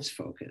present tense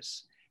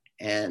focus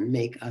and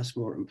make us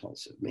more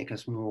impulsive, make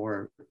us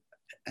more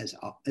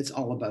it's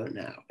all about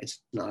now. It's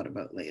not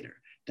about later.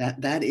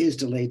 That is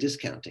delay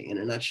discounting in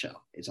a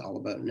nutshell. It's all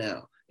about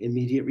now.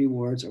 Immediate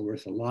rewards are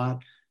worth a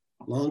lot.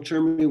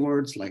 Long-term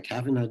rewards, like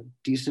having a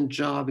decent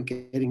job and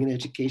getting an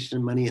education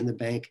and money in the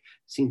bank,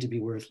 seem to be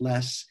worth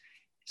less.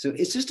 So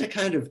it's just a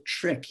kind of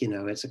trick,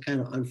 it's a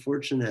kind of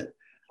unfortunate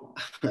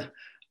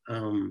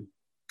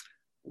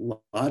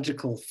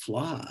logical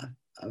flaw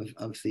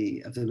of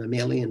the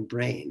mammalian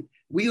brain.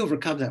 We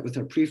overcome that with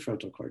our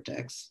prefrontal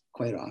cortex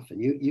quite often.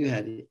 You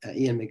had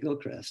Ian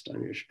McGilchrist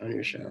on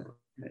your show,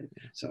 right?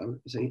 So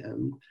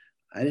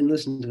I didn't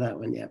listen to that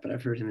one yet, but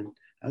I've heard him in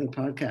other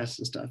podcasts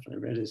and stuff, and I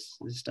read his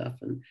stuff,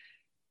 and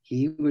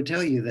he would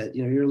tell you that,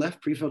 you know, your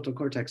left prefrontal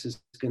cortex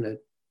is going to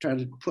try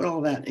to put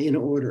all that in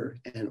order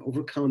and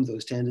overcome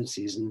those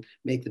tendencies and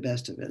make the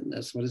best of it. And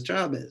that's what his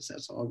job is.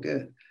 That's all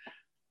good.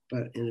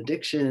 But in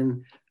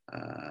addiction,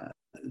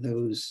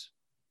 those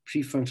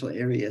prefrontal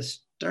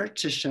areas start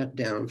to shut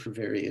down for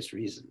various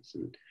reasons.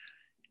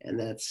 And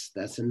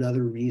that's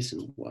another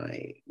reason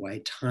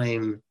why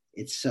time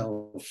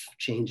itself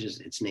changes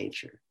its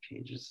nature,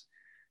 changes,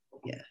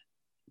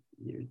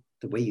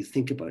 the way you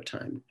think about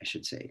time, I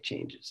should say,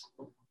 changes.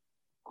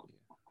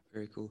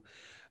 Very cool.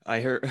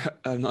 I heard,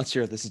 I'm not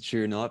sure if this is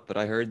true or not, but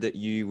I heard that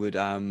you would,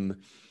 when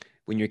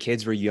your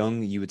kids were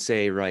young, you would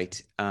say, right,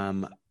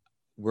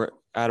 we're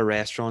at a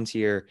restaurant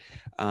here.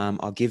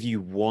 I'll give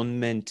you 1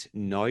 mint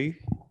now.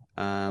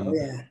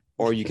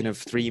 Or you can have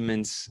 3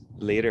 mints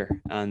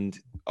later. And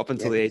up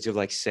until the age of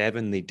like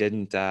 7, they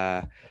didn't,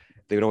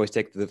 they would always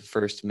take the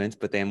first mint,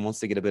 but then once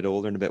they get a bit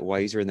older and a bit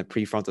wiser and the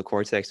prefrontal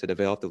cortex had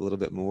developed a little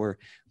bit more,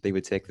 they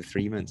would take the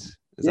 3 mints.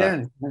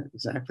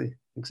 Exactly.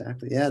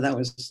 Yeah, that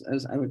was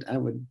I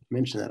would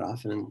mention that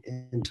often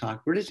in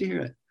talk. Where did you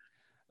hear it?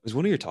 It was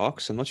one of your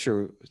talks. I'm not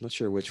sure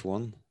which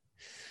one.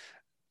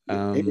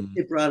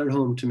 It brought it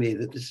home to me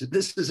that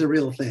this is a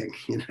real thing,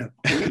 you know.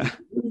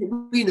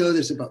 We know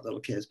this about little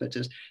kids, but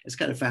just it's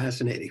kind of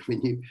fascinating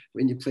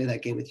when you play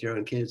that game with your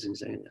own kids and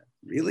say,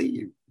 really,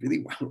 you really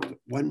want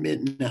 1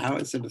 minute now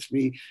instead of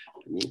 3? I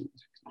mean,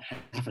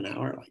 half an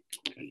hour? Like,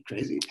 are you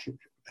crazy?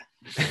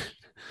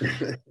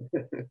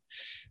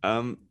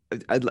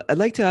 I'd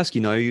like to ask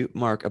you now,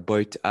 Marc,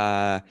 about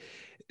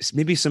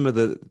maybe some of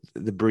the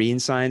brain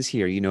science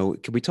here. You know,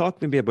 could we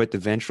talk maybe about the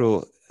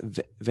ventral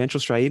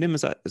striatum?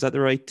 Is that the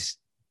right?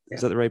 Yeah.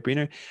 Is that the right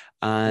brainer?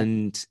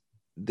 And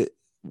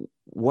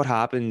what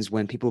happens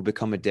when people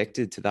become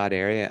addicted to that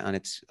area, and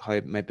it's how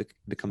it might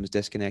becomes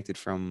disconnected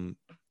from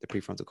the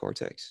prefrontal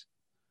cortex?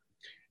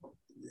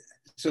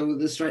 So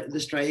the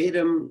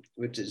striatum,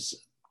 which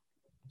is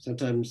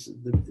sometimes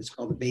it's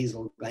called the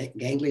basal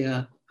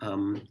ganglia.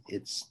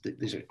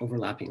 These are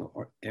overlapping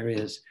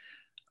areas,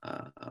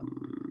 are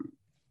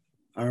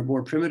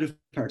more primitive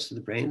parts of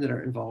the brain that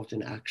are involved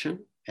in action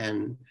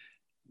and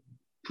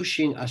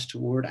pushing us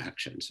toward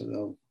action.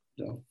 So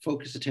they'll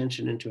focus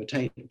attention into a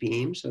tight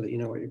beam so that you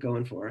know what you're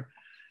going for.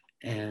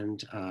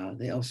 And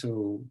they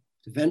also,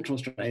 the ventral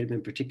striatum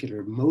in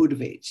particular,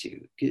 motivates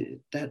you.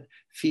 That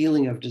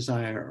feeling of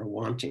desire or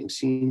wanting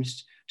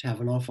seems to have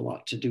an awful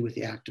lot to do with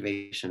the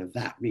activation of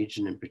that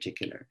region in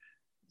particular,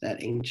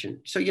 that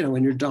ancient. So, you know,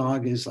 when your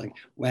dog is like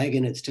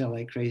wagging its tail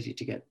like crazy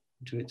to get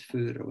to its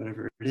food or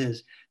whatever it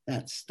is,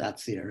 that's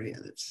the area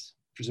that's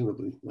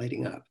presumably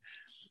lighting up.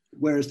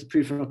 Whereas the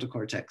prefrontal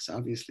cortex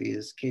obviously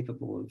is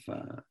capable of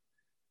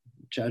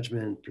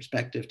judgment,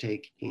 perspective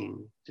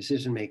taking,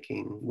 decision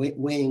making,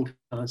 weighing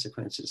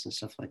consequences and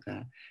stuff like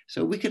that.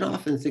 So we can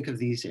often think of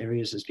these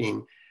areas as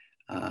being,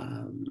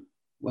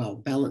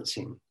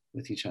 balancing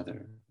with each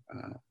other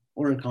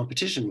or in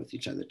competition with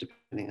each other,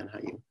 depending on how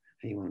you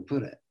want to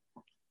put it.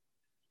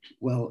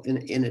 Well,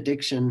 in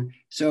addiction,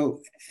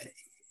 so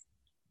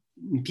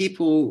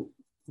people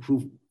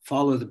who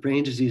follow the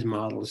brain disease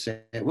model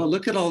say, well,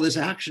 look at all this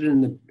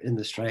action in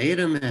the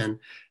striatum and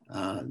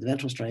the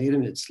ventral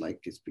striatum. It's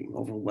like it's being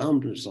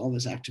overwhelmed. There's all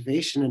this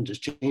activation and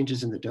just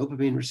changes in the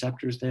dopamine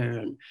receptors there,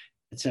 and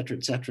et cetera,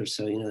 et cetera.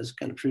 So, you know, this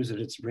kind of proves that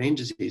it's brain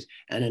disease.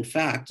 And in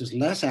fact, there's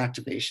less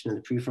activation in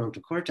the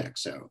prefrontal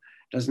cortex. So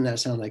doesn't that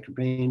sound like a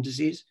brain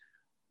disease?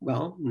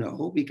 Well,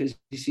 no, because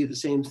you see the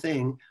same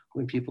thing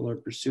when people are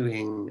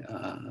pursuing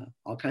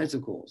all kinds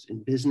of goals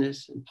in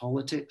business, in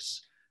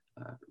politics,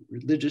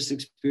 religious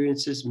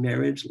experiences,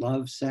 marriage,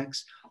 love,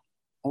 sex.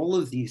 All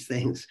of these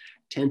things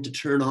tend to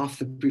turn off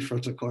the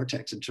prefrontal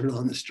cortex and turn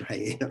on the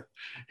striatum.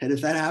 And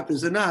if that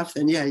happens enough,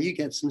 then yeah, you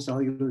get some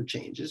cellular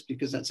changes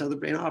because that's how the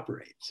brain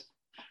operates.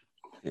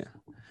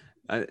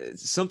 Yeah.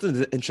 Something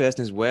that's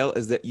interesting as well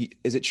is that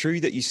is it true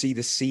that you see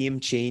the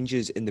same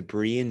changes in the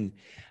brain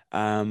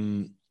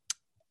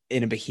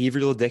in a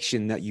behavioral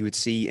addiction that you would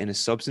see in a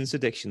substance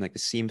addiction, like the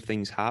same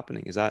things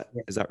happening? Is that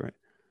right?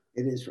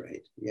 It is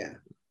right. Yeah.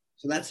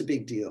 So that's a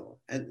big deal.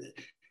 And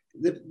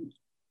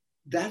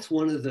that's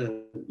one of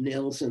the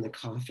nails in the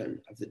coffin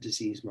of the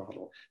disease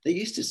model. They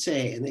used to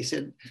say, and they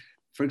said,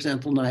 for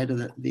example,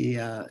 NIDA,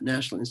 the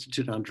National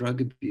Institute on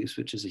Drug Abuse,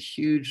 which is a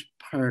huge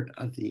part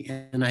of the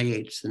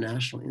NIH, the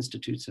National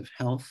Institutes of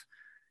Health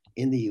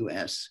in the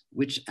US,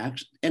 which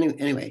actually,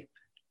 anyway,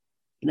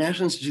 the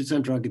National Institutes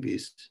on Drug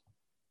Abuse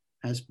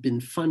has been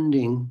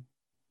funding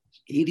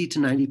 80 to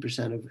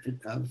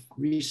 90% of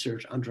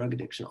research on drug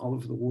addiction all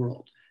over the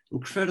world.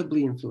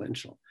 Incredibly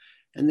influential.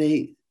 And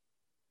they,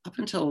 up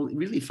until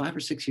really 5 or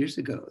 6 years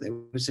ago, they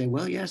would say,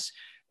 well, yes,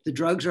 the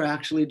drugs are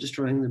actually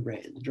destroying the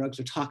brain. The drugs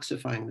are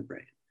toxifying the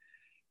brain.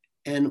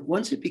 And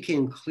once it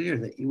became clear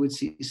that you would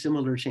see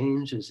similar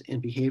changes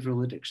in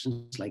behavioral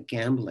addictions like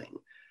gambling,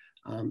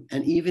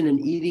 and even in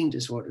eating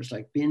disorders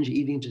like binge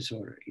eating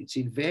disorder, you'd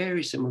see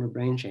very similar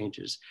brain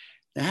changes.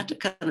 They had to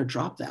kind of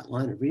drop that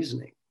line of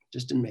reasoning. It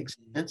just didn't make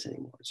sense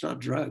anymore. It's not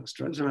drugs.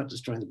 Drugs are not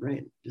destroying the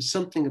brain. There's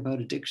something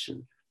about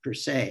addiction per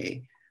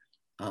se.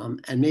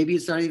 And maybe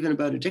it's not even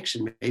about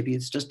addiction. Maybe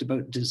it's just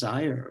about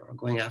desire or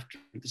going after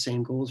the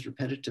same goals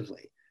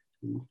repetitively.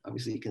 And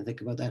obviously, you can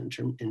think about that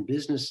in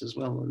business as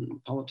well,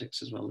 and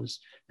politics as well as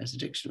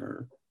addiction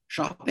or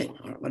shopping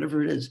or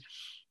whatever it is.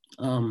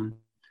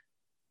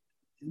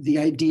 The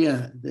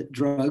idea that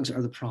drugs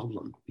are the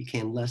problem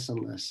became less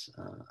and less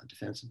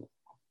defensible.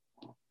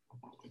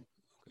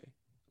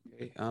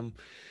 Okay.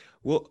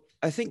 Well,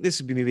 I think this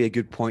would be maybe a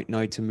good point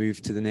now to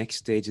move to the next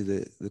stage of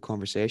the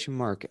conversation,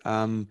 Marc.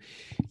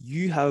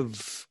 You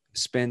have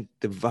spent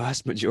the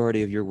vast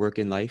majority of your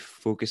working life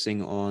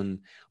focusing on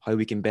how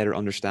we can better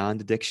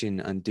understand addiction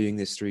and doing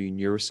this through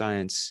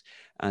neuroscience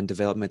and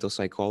developmental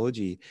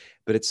psychology.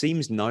 But it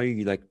seems now,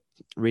 like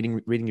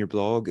reading your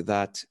blog,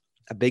 that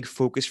a big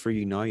focus for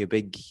you now, a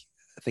big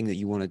thing that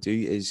you want to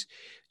do is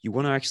you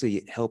want to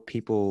actually help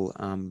people,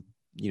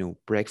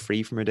 break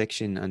free from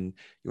addiction, and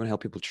you want to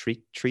help people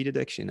treat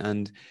addiction.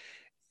 And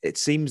it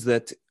seems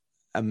that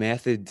a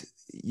method,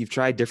 you've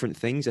tried different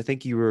things. I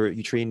think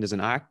you trained as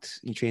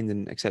you trained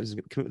in acceptance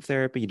and commitment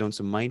therapy, you've done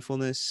some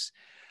mindfulness,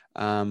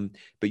 but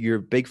your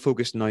big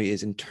focus now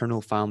is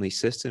internal family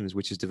systems,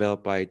 which is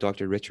developed by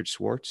Dr. Richard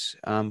Schwartz.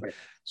 Right.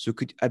 So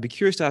I'd be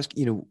curious to ask,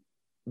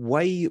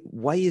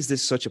 why is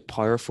this such a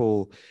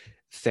powerful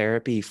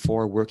therapy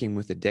for working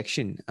with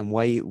addiction, and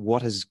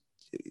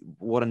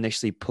what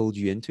initially pulled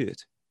you into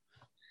it?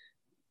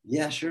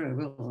 Yeah, sure, I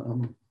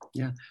will.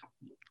 Yeah.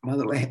 By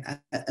the way,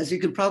 as you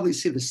can probably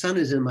see, the sun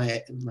is in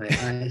my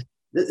eyes.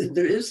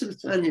 There is some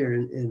sun here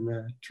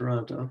in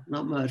Toronto,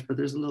 not much, but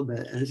there's a little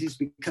bit, and it seems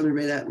to be coming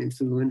right at me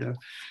through the window.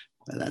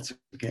 But that's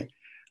okay.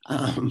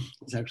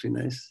 It's actually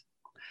nice.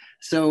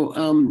 So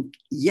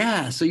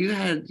so you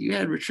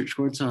had Richard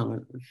Schwartz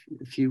on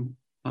a few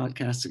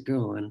podcasts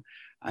ago, and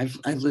I've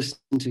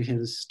listened to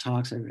his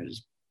talks. I've read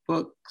his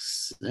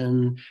books,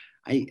 and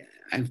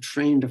I've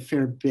trained a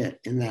fair bit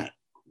in that.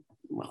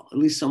 Well, at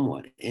least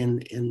somewhat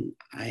in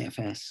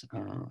IFS.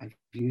 I've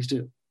used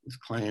it with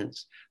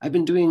clients. I've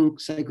been doing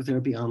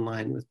psychotherapy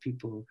online with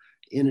people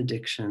in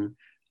addiction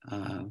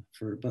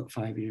for about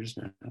 5 years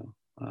now,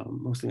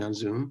 mostly on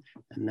Zoom.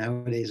 And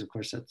nowadays, of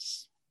course,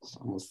 that's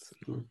almost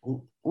the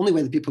only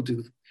way that people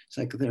do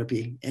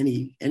psychotherapy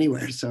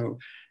anywhere. So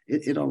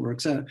it all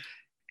works out.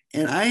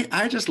 And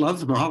I just love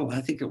the model. I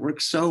think it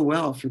works so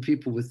well for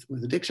people with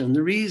addiction. And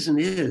the reason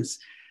is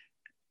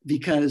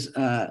because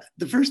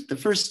the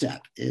first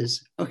step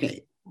is,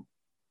 okay,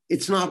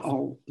 it's not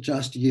all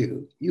just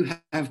you. You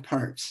have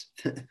parts.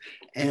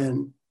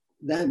 And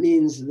that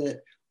means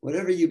that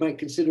whatever you might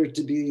consider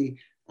to be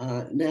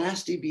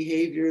nasty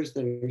behaviors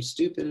that are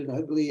stupid and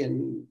ugly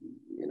and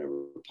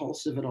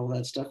repulsive and all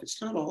that stuff,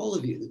 it's not all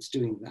of you that's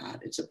doing that.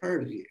 It's a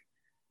part of you.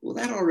 Well,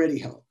 that already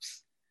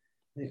helps.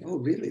 Like, oh,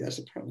 really? That's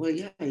a part? Well,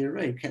 yeah, you're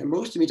right.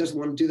 Most of me doesn't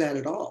want to do that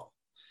at all.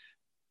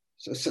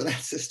 So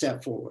that's a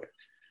step forward.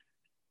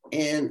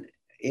 And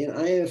in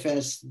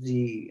IFS,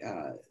 they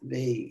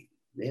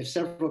have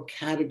several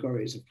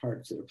categories of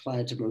parts that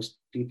apply to most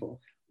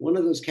people. One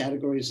of those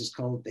categories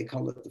they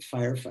call it the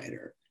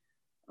firefighter,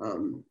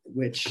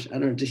 which, I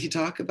don't know, did he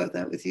talk about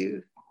that with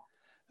you?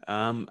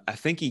 I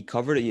think he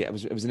covered it. Yeah,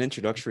 it was an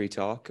introductory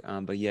talk,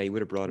 but yeah, he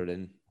would have brought it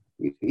in.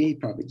 He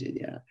probably did,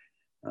 yeah.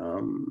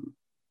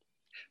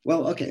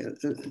 Well, okay.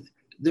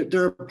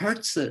 There are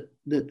parts that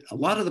a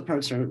lot of the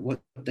parts are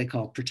what they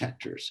call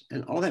protectors.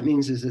 And all that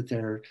means is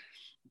that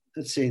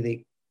let's say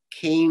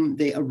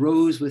they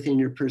arose within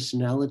your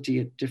personality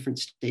at different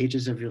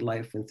stages of your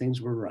life when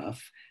things were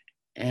rough,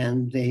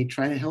 and they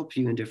try to help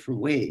you in different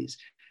ways.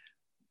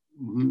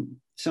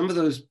 Some of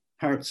those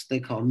parts they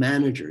call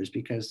managers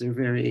because they're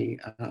very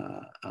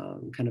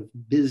kind of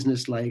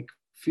business-like,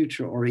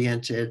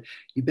 future-oriented.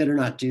 You better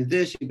not do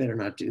this, you better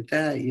not do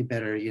that, you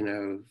better,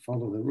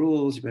 follow the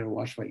rules, you better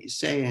watch what you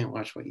say and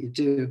watch what you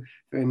do,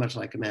 very much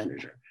like a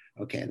manager.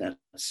 Okay,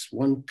 that's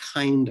one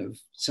kind of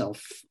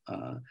self,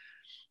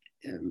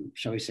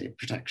 shall we say,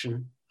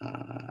 protection.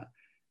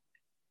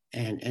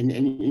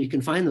 And you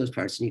can find those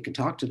parts and you can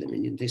talk to them,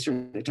 and they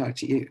certainly talk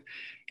to you.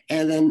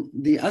 And then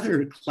the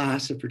other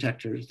class of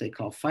protectors they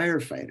call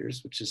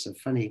firefighters, which is a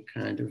funny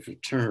kind of a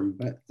term,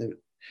 but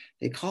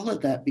they call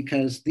it that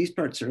because these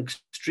parts are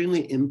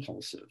extremely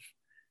impulsive.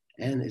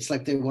 And it's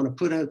like they want to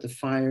put out the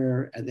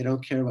fire and they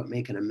don't care about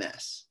making a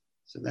mess.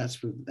 So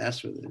that's where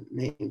the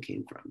name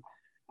came from.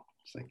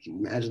 It's like, you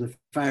imagine the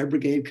fire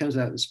brigade comes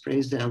out and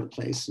sprays down the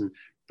place and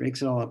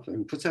breaks it all up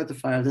and puts out the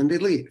fire, then they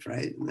leave,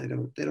 right? And they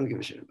don't give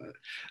a shit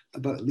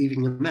about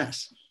leaving a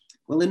mess.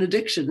 Well, in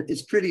addiction,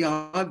 it's pretty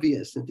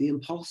obvious that the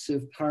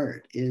impulsive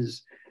part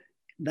has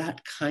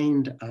that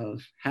kind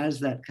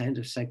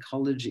of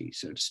psychology,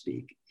 so to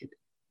speak.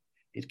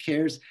 It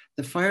cares.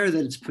 The fire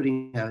that it's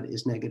putting out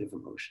is negative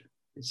emotion.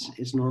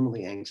 It's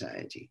normally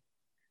anxiety.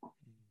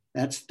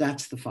 That's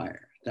the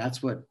fire.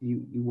 That's what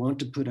you want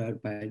to put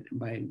out by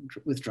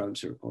with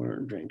drugs or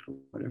drink or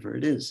whatever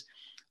it is.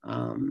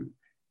 And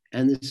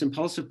this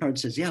impulsive part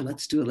says, yeah,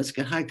 let's do it. Let's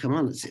get high. Come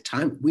on, let's say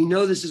time. We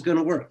know this is going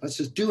to work. Let's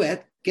just do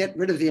it. Get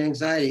rid of the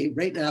anxiety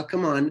right now.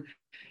 Come on.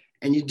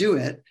 And you do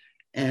it.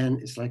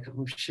 And it's like,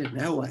 oh shit,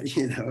 now what?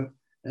 You know,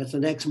 that's the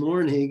next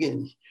morning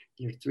and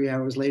you're 3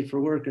 hours late for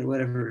work or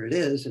whatever it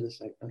is. And it's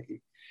like, oh, you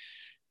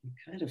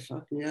kind of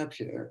fucked me up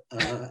here.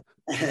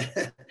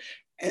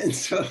 And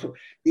so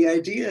the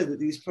idea that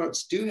these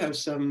parts do have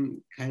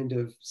some kind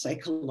of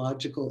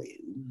psychological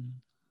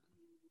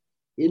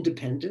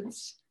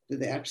independence,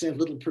 that they actually have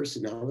little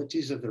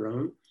personalities of their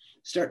own,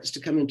 starts to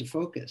come into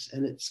focus.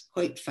 And it's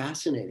quite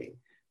fascinating.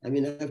 I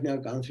mean, I've now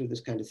gone through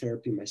this kind of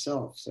therapy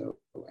myself, so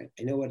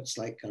I know what it's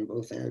like on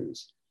both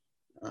ends.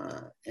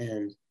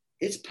 And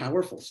it's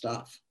powerful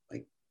stuff.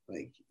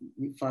 Like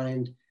you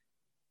find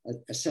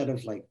a set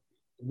of like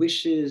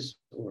wishes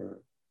or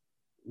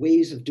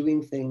ways of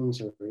doing things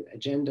or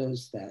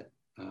agendas that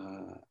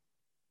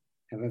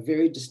have a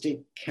very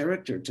distinct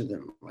character to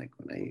them. Like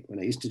when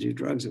I used to do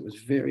drugs, it was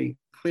very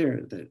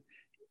clear that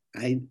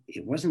I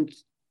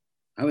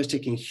was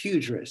taking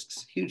huge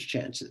risks, huge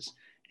chances,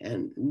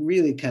 and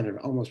really kind of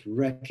almost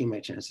wrecking my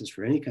chances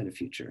for any kind of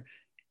future.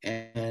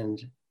 And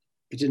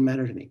it didn't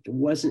matter to me. It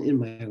wasn't in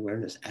my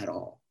awareness at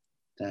all,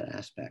 that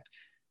aspect.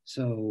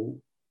 So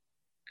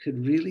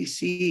could really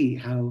see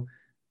how,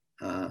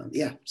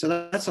 so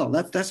that's all.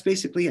 That's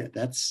basically it.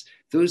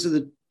 Those are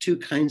the two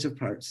kinds of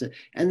parts.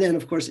 And then,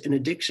 of course, in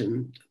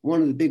addiction,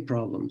 one of the big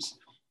problems,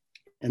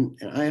 and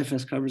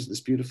IFS covers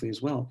this beautifully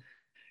as well,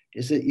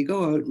 is that you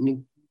go out and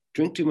you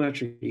drink too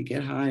much or you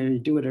get high or you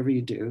do whatever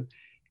you do.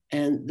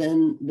 And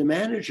then the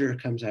manager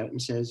comes out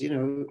and says, you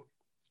know,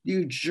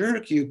 you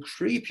jerk, you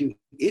creep, you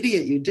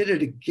idiot, you did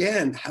it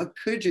again. How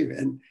could you?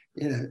 And,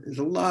 you know, there's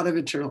a lot of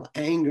internal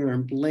anger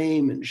and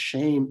blame and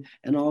shame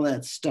and all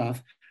that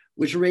stuff,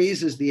 which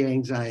raises the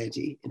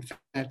anxiety. In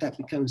fact, that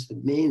becomes the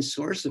main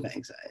source of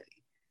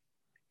anxiety.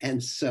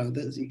 And so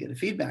you get a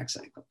feedback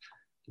cycle.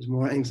 There's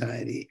more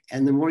anxiety.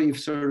 And the more you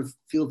sort of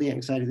feel the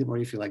anxiety, the more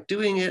you feel like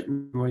doing it.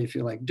 And the more you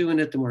feel like doing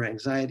it, the more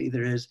anxiety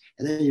there is.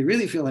 And then you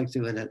really feel like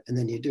doing it, and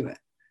then you do it.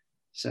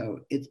 So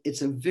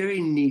it's a very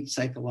neat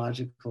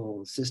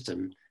psychological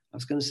system. I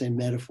was going to say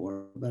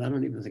metaphor, but I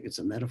don't even think it's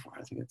a metaphor.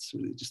 I think it's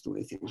really just the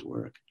way things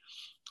work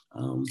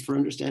for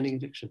understanding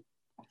addiction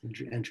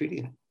and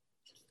treating it.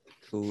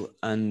 Cool.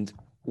 And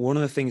one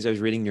of the things I was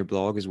reading in your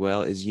blog as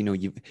well is, you know,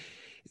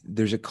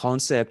 there's a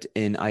concept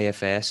in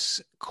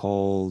IFS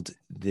called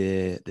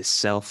the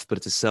self, but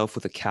it's a self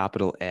with a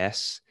capital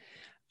S.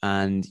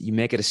 And you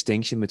make a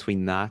distinction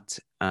between that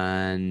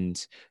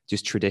and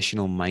just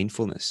traditional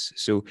mindfulness.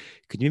 So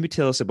could you maybe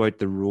tell us about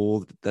the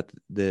role that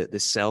the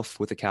self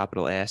with a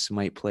capital S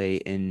might play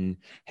in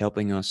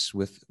helping us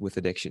with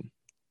addiction?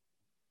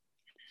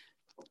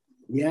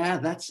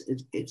 Yeah,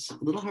 it's a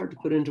little hard to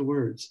put into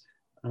words.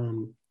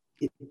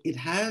 It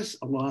has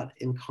a lot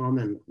in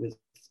common with,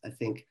 I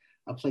think,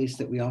 a place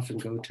that we often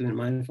go to in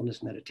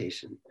mindfulness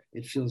meditation.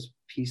 It feels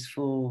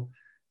peaceful,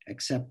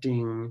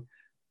 accepting,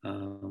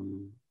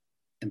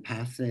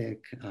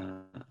 empathic,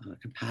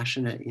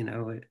 compassionate, you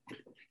know,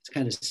 it's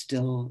kind of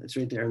still, it's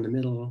right there in the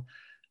middle.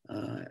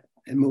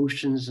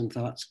 Emotions and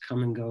thoughts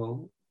come and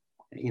go.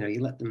 You know,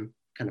 you let them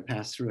kind of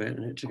pass through it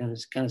and it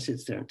kind of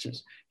sits there and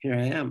says, here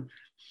I am.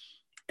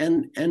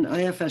 And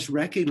IFS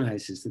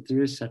recognizes that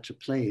there is such a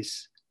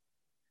place,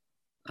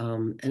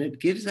 and it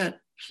gives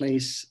that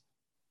place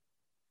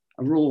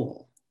a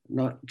role,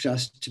 not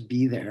just to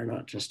be there,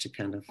 not just to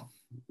kind of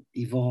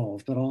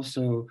evolve, but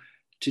also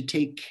to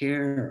take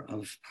care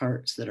of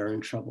parts that are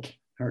in trouble,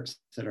 parts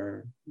that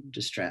are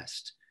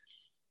distressed.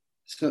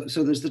 So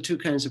there's the two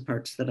kinds of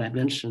parts that I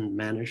mentioned,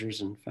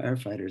 managers and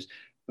firefighters,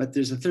 but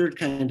there's a third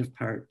kind of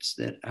parts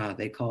that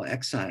they call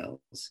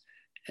exiles.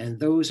 And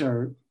those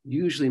are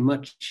usually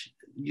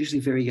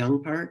very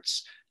young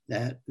parts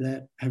that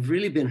have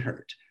really been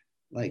hurt,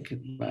 like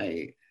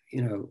by,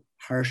 you know,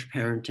 harsh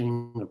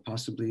parenting or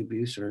possibly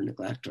abuse or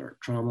neglect or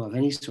trauma of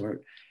any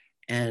sort,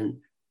 and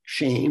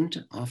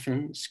shamed,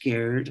 often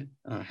scared,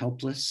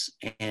 helpless,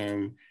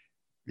 and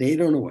they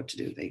don't know what to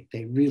do.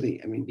 They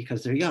really, I mean,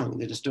 because they're young,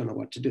 they just don't know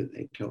what to do.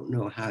 They don't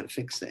know how to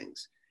fix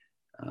things.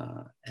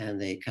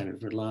 And they kind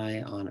of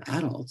rely on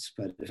adults,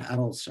 but if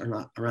adults are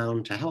not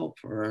around to help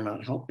or are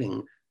not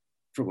helping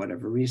for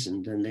whatever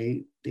reason, then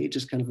they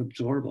just kind of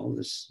absorb all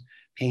this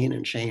pain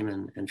and shame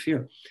and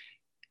fear.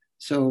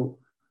 So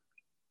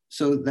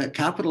that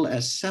capital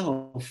S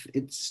self,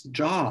 its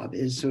job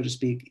is, so to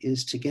speak,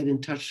 is to get in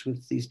touch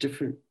with these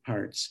different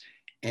parts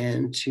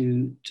and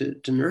to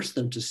nurse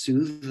them, to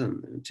soothe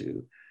them, and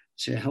to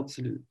help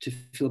them to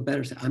feel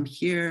better. So I'm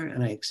here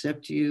and I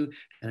accept you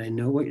and I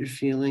know what you're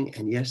feeling.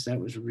 And yes, that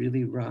was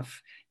really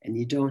rough. And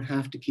you don't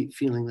have to keep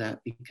feeling that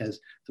because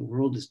the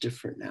world is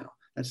different now.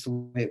 That's the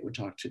way it would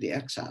talk to the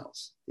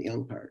exiles, the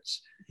young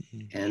parts.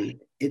 Mm-hmm. And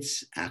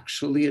it's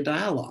actually a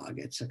dialogue.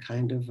 It's a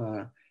kind of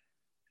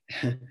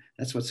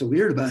that's what's so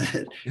weird about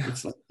it.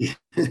 It's like,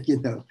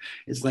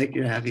 it's like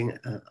you're having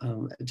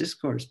a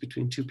discourse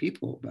between two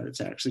people, but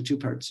it's actually two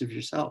parts of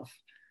yourself.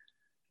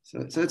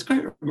 So it's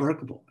quite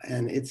remarkable,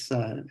 and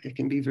it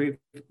can be very,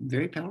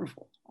 very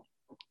powerful.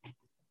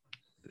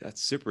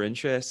 That's super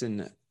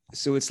interesting.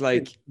 So it's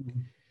like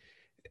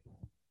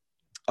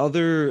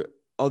other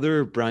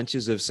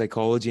branches of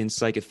psychology and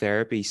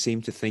psychotherapy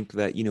seem to think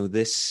that,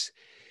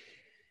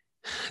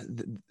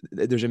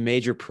 there's a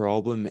major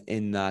problem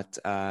in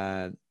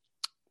that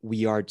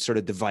we are sort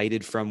of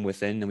divided from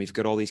within, and we've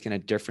got all these kind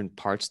of different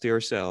parts to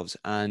ourselves,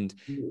 and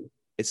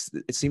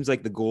it seems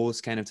like the goal is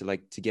kind of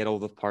to get all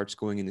the parts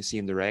going in the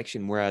same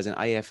direction, whereas in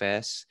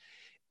IFS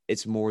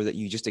it's more that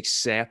you just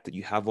accept that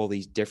you have all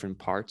these different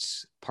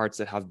parts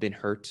that have been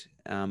hurt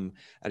at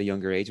a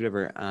younger age,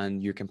 whatever,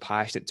 and you're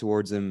compassionate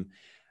towards them.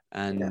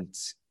 And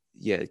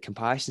yeah,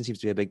 compassion seems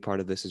to be a big part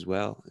of this as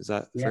well. Is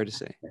that fair to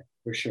say? Yeah,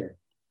 for sure.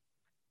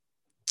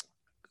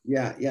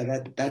 Yeah,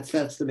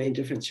 that's the main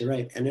difference. You're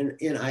right. And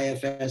in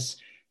IFS,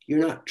 you're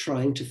not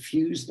trying to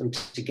fuse them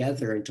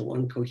together into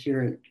one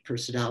coherent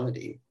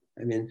personality.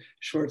 I mean,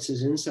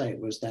 Schwartz's insight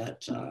was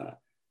that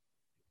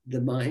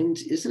the mind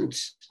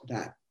isn't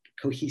that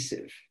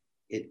cohesive.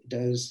 It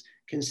does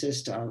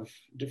consist of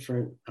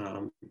different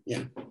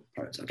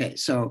parts. Okay,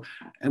 so,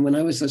 and when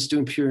I was just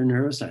doing pure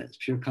neuroscience,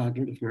 pure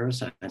cognitive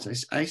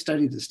neuroscience, I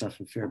studied this stuff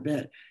a fair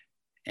bit.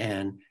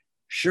 And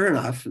sure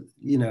enough,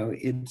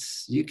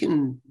 you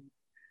can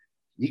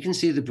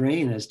see the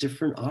brain as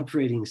different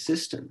operating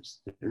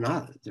systems. They're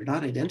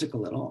not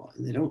identical at all,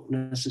 and they don't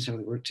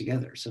necessarily work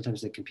together.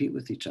 Sometimes they compete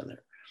with each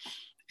other,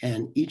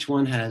 and each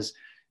one has,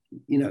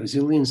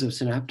 zillions of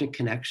synaptic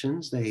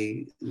connections.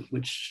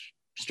 Which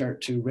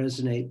start to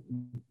resonate.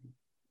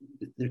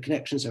 Their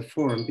connections are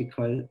formed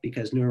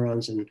because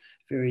neurons in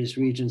various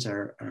regions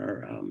are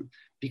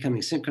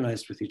becoming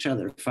synchronized with each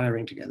other,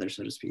 firing together,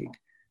 so to speak,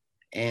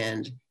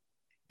 and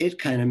it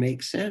kind of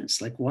makes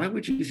sense. Like, why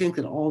would you think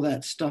that all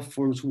that stuff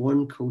forms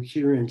one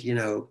coherent,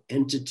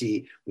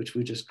 entity, which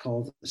we just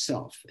call the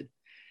self?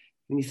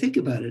 When you think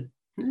about it,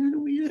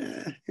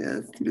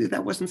 maybe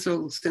that wasn't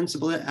so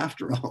sensible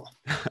after all.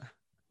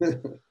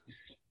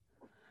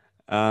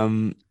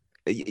 I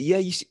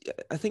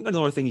think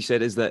another thing you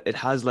said is that it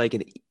has like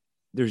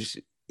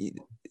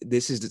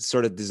this is the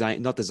sort of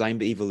design, not design,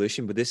 but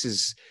evolution. But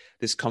this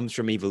comes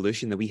from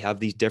evolution, that we have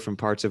these different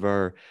parts of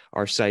our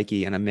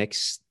psyche, and a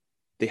mix.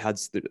 They had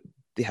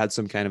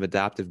some kind of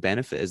adaptive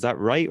benefit. Is that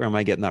right, or am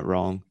I getting that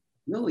wrong?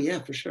 No, yeah,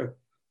 for sure.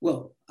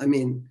 Well, I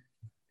mean,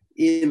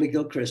 Ian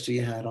McGilchrist, who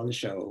you had on the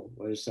show,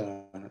 was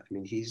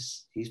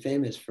he's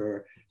famous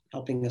for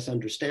helping us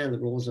understand the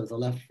roles of the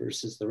left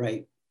versus the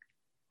right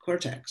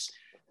cortex.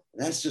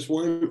 That's just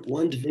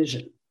one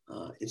division.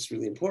 It's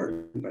really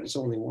important, but it's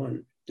only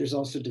one. There's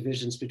also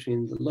divisions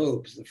between the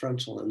lobes, the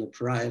frontal and the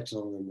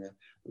parietal, and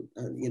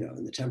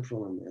and the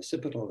temporal and the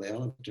occipital. They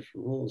all have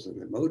different roles,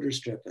 and the motor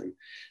strip, and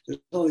there's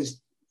all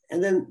these.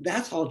 And then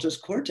that's all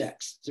just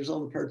cortex. There's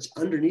all the parts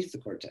underneath the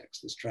cortex,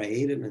 the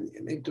striatum and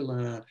the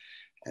amygdala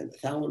and the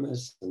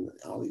thalamus and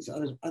all these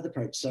other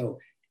parts. So,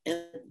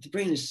 and the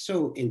brain is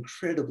so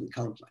incredibly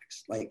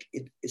complex. Like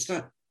it's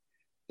not,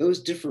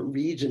 those different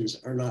regions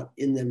are not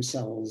in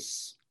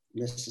themselves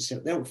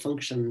necessarily, they don't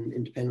function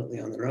independently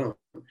on their own.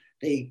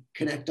 They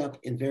connect up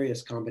in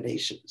various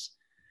combinations.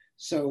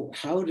 So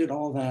how did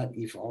all that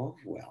evolve?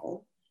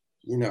 Well,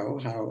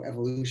 how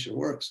evolution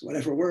works.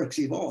 Whatever works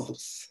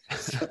evolves,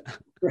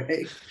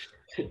 right?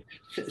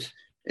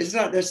 It's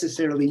not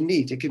necessarily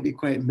neat. It can be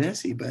quite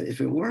messy, but if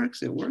it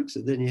works, it works.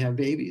 And then you have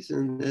babies,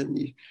 and then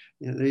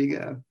there you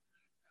go.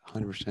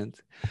 100%.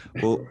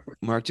 Well,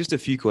 Marc, just a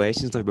few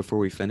questions now before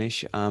we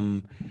finish.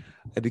 I'd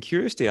be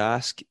curious to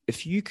ask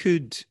if you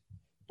could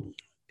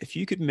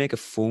make a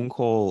phone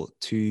call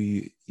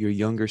to your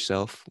younger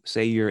self.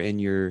 Say you're in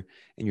your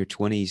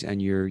 20s and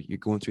you're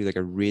going through like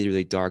a really,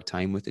 really dark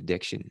time with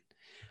addiction,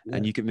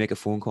 and you could make a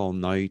phone call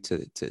now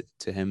to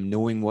him,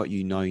 knowing what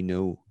you now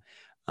know.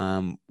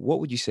 What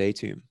would you say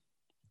to him?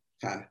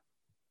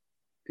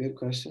 Good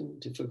question.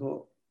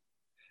 Difficult.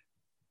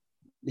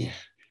 Yeah,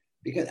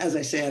 because as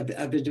I say,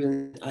 I've been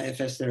doing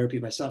IFS therapy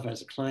myself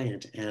as a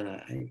client,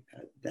 and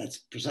that's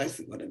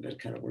precisely what I've been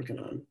kind of working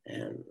on,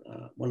 and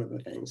one of the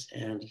things.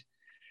 And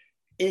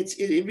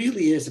it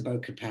really is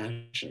about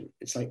compassion.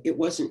 It's like, it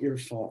wasn't your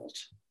fault.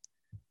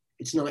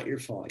 It's not your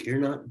fault. You're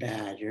not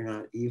bad. You're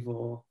not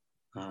evil.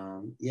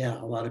 A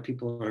lot of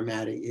people are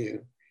mad at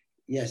you.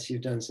 Yes,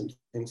 you've done some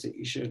things that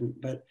you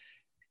shouldn't, but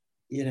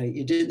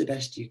you did the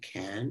best you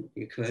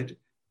could.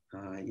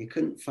 You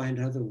couldn't find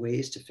other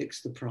ways to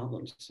fix the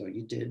problems, so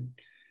you did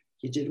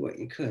what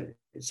you could.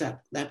 It's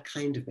that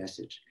kind of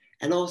message.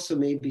 And also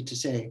maybe to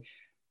say,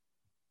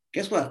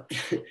 guess what?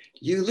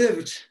 you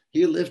lived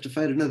to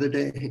fight another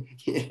day.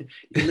 You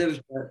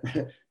lived.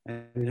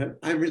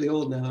 I'm really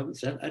old now.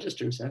 I just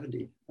turned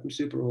 70. I'm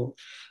super old,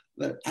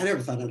 but I never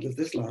thought I'd live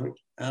this long.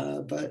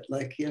 But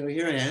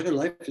here I am, and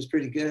life is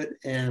pretty good,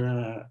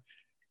 and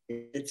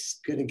it's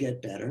gonna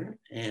get better.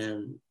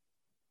 And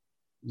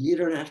you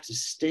don't have to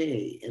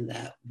stay in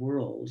that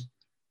world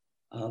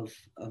of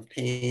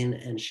pain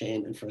and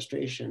shame and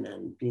frustration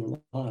and being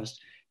lost,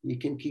 you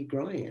can keep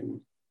growing and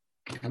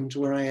come to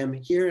where I am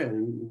here,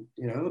 and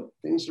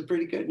things are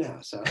pretty good now.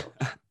 So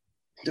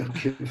don't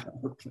give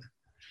up.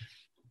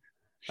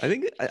 I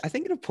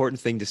think an important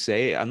thing to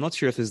say, I'm not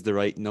sure if this is the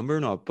right number or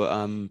not,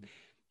 but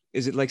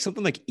is it like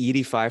something like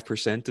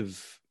 85%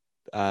 of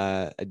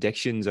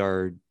addictions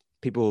are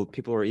people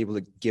are able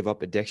to give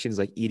up addictions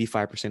like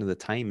 85% of the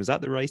time? Is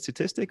that the right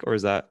statistic, or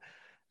is that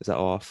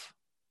off?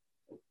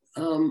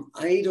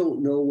 I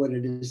don't know what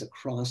it is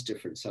across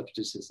different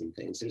substances and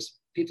things. There's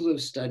people who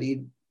have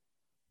studied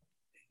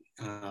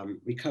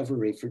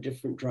recovery for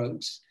different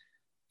drugs.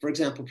 For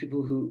example,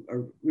 people who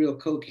are real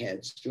coke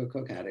heads, real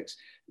coke addicts,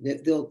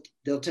 they'll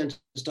tend to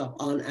stop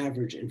on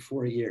average in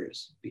 4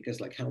 years,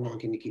 because like, how long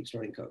can you keep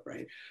snorting coke,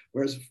 right?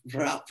 Whereas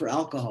for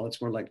alcohol,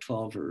 it's more like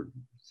 12 or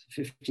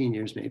 15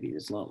 years, maybe.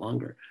 It's a lot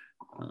longer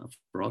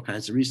for all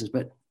kinds of reasons.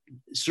 But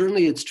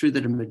certainly it's true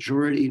that a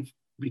majority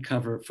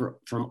recover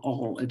from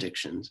all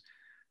addictions,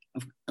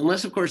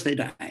 unless of course they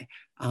die.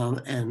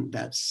 And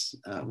that's,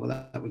 well,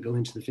 that would go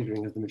into the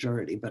figuring of the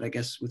majority. But I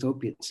guess with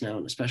opiates now,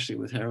 and especially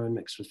with heroin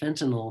mixed with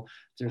fentanyl,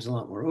 there's a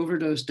lot more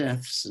overdose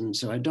deaths. And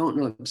so I don't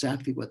know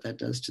exactly what that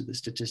does to the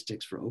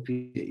statistics for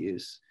opiate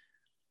use.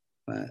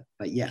 But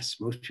yes,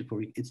 most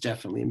people, it's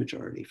definitely a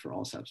majority for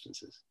all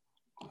substances.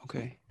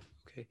 Okay.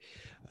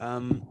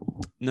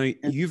 Now I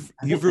you've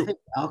think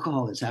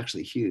alcohol is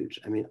actually huge.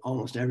 I mean,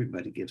 almost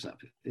everybody gives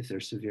up. If they're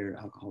severe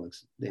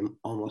alcoholics, they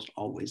almost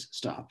always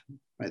stop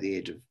by the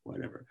age of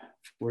whatever,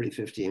 40,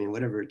 50, I mean,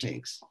 whatever it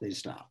takes, they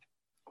stop.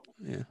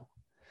 Yeah.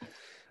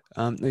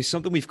 There's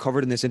something we've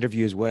covered in this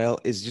interview as well,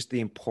 is just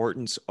the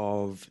importance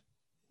of,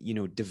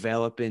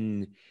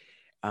 developing.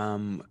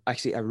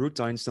 Actually, I wrote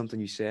down something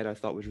you said I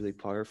thought was really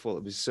powerful.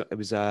 It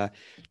was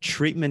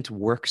treatment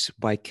works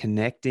by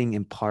connecting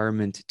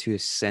empowerment to a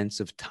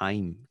sense of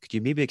time. Could you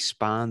maybe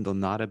expand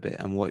on that a bit,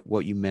 and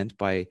what you meant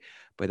by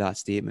that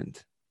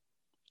statement?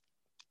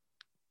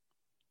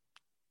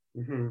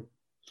 Mm-hmm.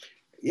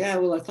 Yeah,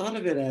 well, I thought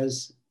of it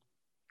as,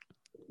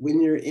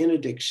 when you're in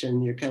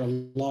addiction, you're kind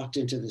of locked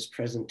into this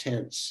present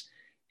tense.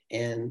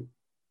 And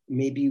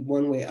maybe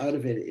one way out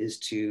of it is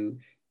to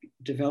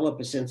develop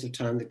a sense of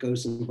time that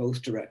goes in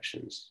both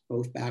directions,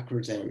 both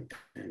backwards and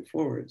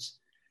forwards.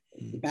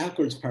 The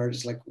backwards part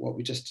is like what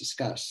we just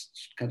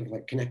discussed, kind of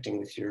like connecting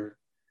with your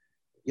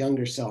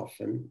younger self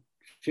and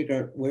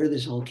figure out where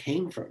this all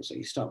came from. So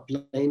you stop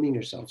blaming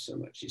yourself so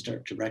much. You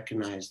start to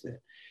recognize that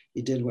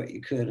you did what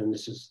you could, and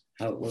this is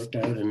how it worked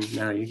out. And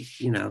now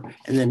and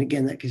then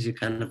again, that gives you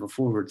kind of a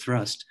forward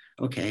thrust.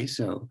 Okay,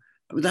 so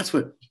that's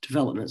what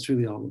development's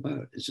really all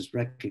about, is just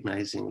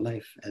recognizing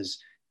life as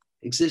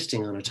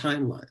existing on a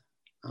timeline.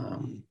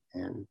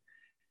 And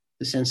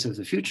the sense of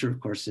the future, of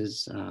course,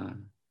 is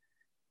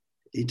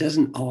it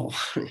doesn't all,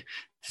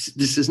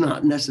 this is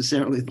not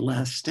necessarily the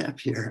last step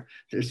here.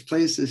 There's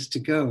places to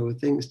go,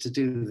 things to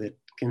do that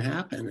can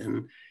happen.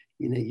 And,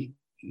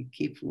 you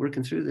keep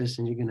working through this,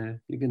 and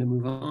you're gonna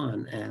move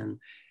on. And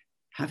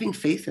having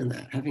faith in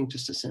that, having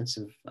just a sense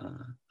of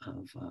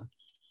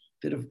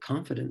bit of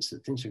confidence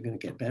that things are gonna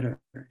get better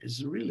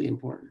is really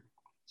important.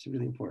 It's a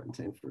really important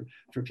thing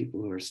for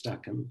people who are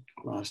stuck and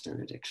lost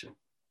in addiction.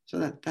 So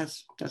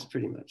that's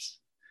pretty much,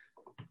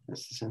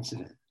 that's the sense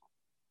of it.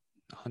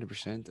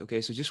 100%.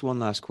 Okay, so just one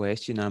last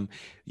question.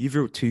 You've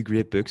wrote 2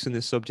 great books on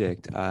this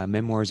subject,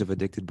 Memoirs of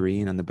Addicted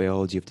Brain and The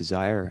Biology of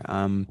Desire.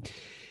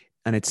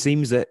 And it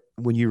seems that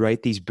when you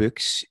write these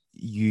books,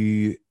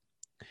 you're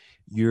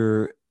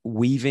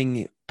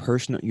weaving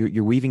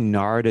you're weaving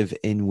narrative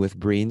in with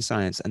brain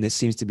science, and this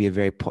seems to be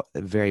a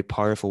very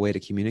powerful way to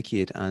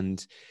communicate.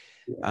 And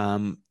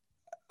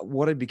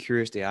what I'd be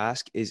curious to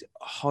ask is,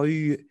 how,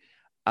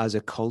 as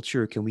a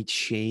culture, can we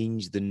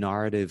change the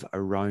narrative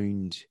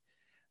around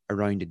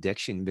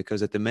addiction?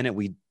 Because at the minute,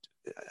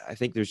 I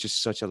think there's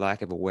just such a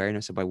lack of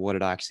awareness about what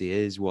it actually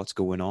is, what's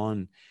going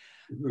on.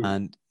 Mm-hmm.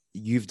 And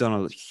you've done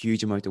a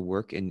huge amount of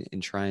work in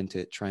trying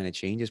to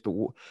change this. But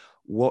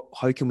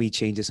how can we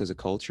change this as a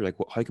culture? Like,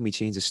 how can we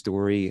change the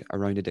story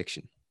around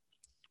addiction?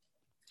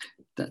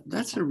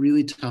 That's a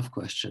really tough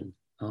question.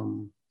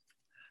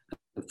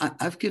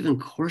 I've given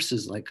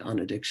courses like on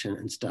addiction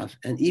and stuff,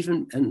 and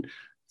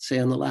say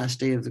on the last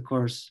day of the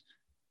course,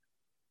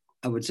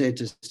 I would say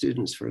to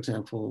students, for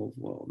example,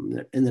 well,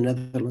 in the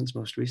Netherlands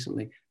most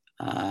recently,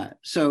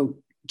 so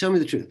tell me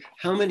the truth.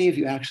 How many of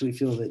you actually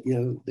feel that,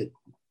 that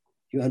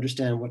you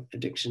understand what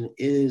addiction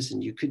is,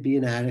 and you could be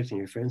an addict and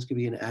your friends could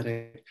be an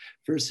addict,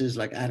 versus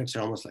like addicts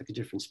are almost like a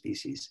different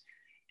species?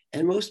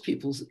 And most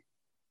people's,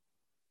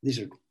 these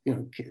are,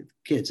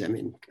 kids, I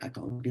mean, I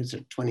call them kids,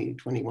 are 20,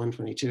 21,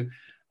 22.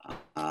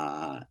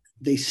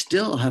 They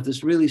still have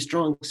this really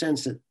strong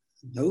sense that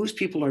those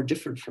people are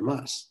different from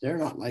us. They're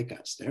not like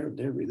us. They're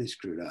really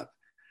screwed up.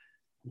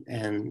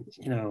 And,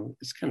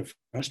 it's kind of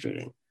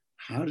frustrating.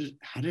 How did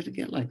it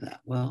get like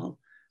that? Well,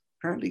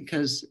 partly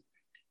because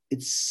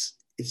it's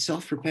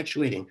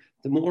self-perpetuating.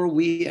 The more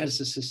we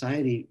as a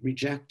society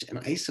reject and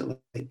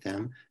isolate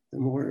them, the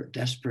more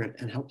desperate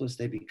and helpless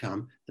they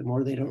become, the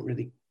more they don't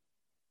really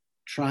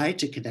try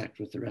to connect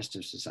with the rest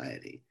of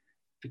society,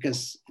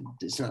 because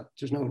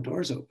there's no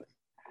doors open,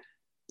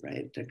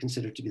 right? They're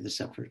considered to be the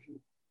separate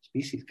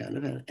species kind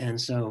of. And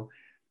so,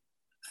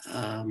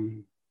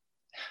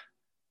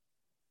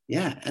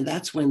 yeah, and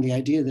that's when the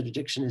idea that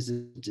addiction is a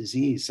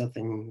disease,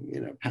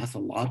 something,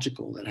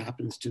 pathological that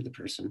happens to the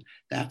person,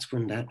 that's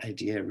when that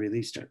idea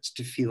really starts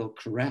to feel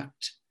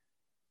correct.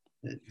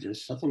 That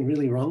there's something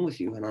really wrong with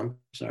you, and I'm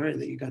sorry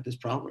that you got this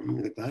problem.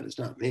 I'm like, that is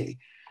not me.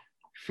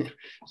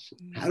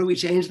 How do we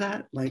change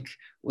that? Like,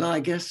 well, I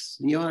guess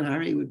Johan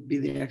Hari would be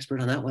the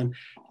expert on that one.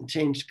 The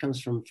change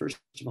comes from, first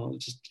of all,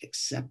 just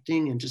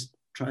accepting and just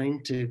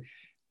trying to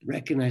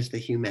recognize the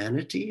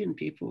humanity in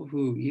people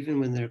who, even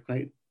when they're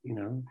quite,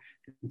 in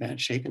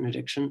bad shape and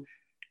addiction,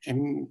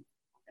 and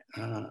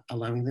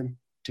allowing them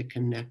to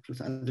connect with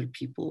other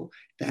people.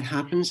 That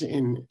happens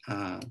in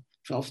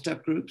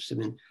 12-step groups. I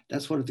mean,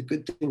 that's one of the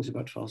good things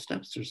about 12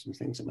 steps. There's some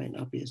things that might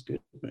not be as good,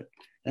 but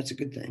that's a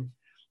good thing.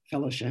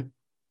 Fellowship,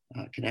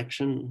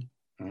 connection,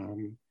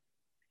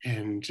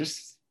 and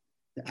just,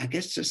 I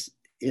guess, just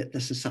at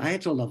the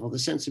societal level, the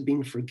sense of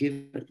being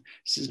forgiven.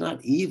 This is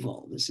not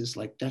evil. This is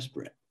like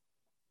desperate.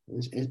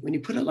 When you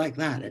put it like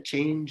that, it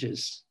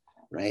changes,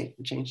 right?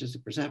 It changes the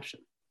perception.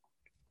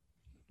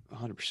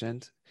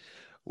 100%.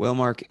 Well,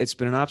 Marc, it's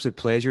been an absolute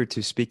pleasure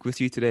to speak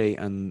with you today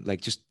and like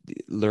just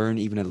learn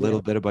even a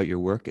little bit about your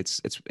work. It's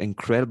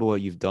incredible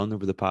what you've done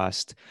over the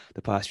past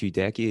few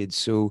decades.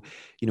 So,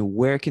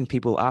 where can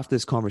people, after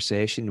this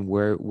conversation,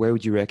 where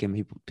would you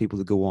recommend people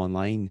to go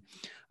online?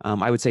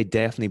 I would say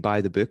definitely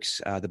buy the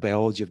books, The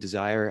Biology of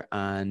Desire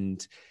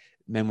and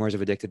Memoirs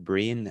of Addicted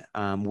Brain.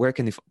 Where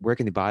can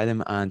they buy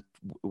them, and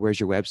where's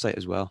your website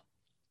as well?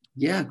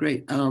 Yeah,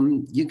 great.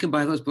 You can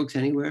buy those books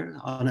anywhere,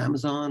 on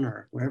Amazon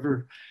or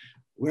wherever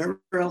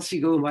else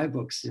you go and buy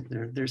books.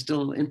 They're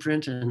still in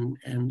print, and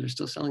they're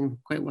still selling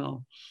quite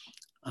well.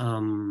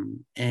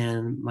 And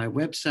my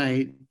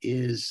website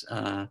is,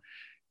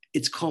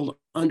 it's called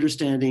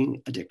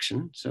Understanding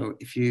Addiction. So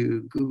if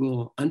you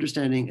Google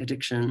Understanding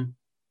Addiction,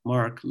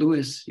 Marc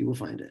Lewis, you will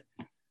find it.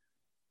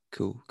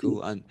 Cool.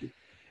 And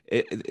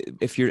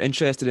if you're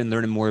interested in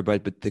learning more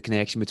about the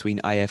connection between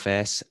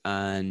IFS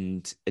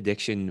and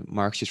addiction,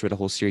 Marc's just read a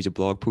whole series of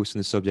blog posts on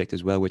the subject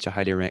as well, which I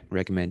highly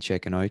recommend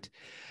checking out.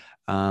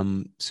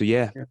 So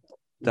yeah,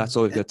 that's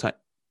all we've got time.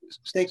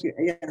 Thank you.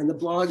 Yeah, and the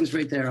blog is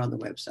right there on the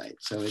website,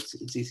 so it's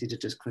easy to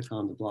just click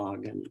on the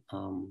blog. And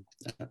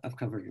I've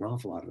covered an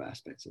awful lot of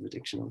aspects of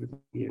addiction over the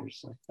years,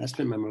 so that's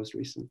been my most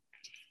recent.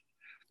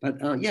 But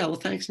yeah, well,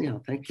 thanks,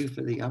 Neil. Thank you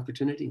for the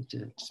opportunity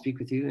to speak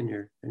with you and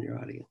your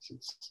audience.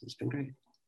 It's been great.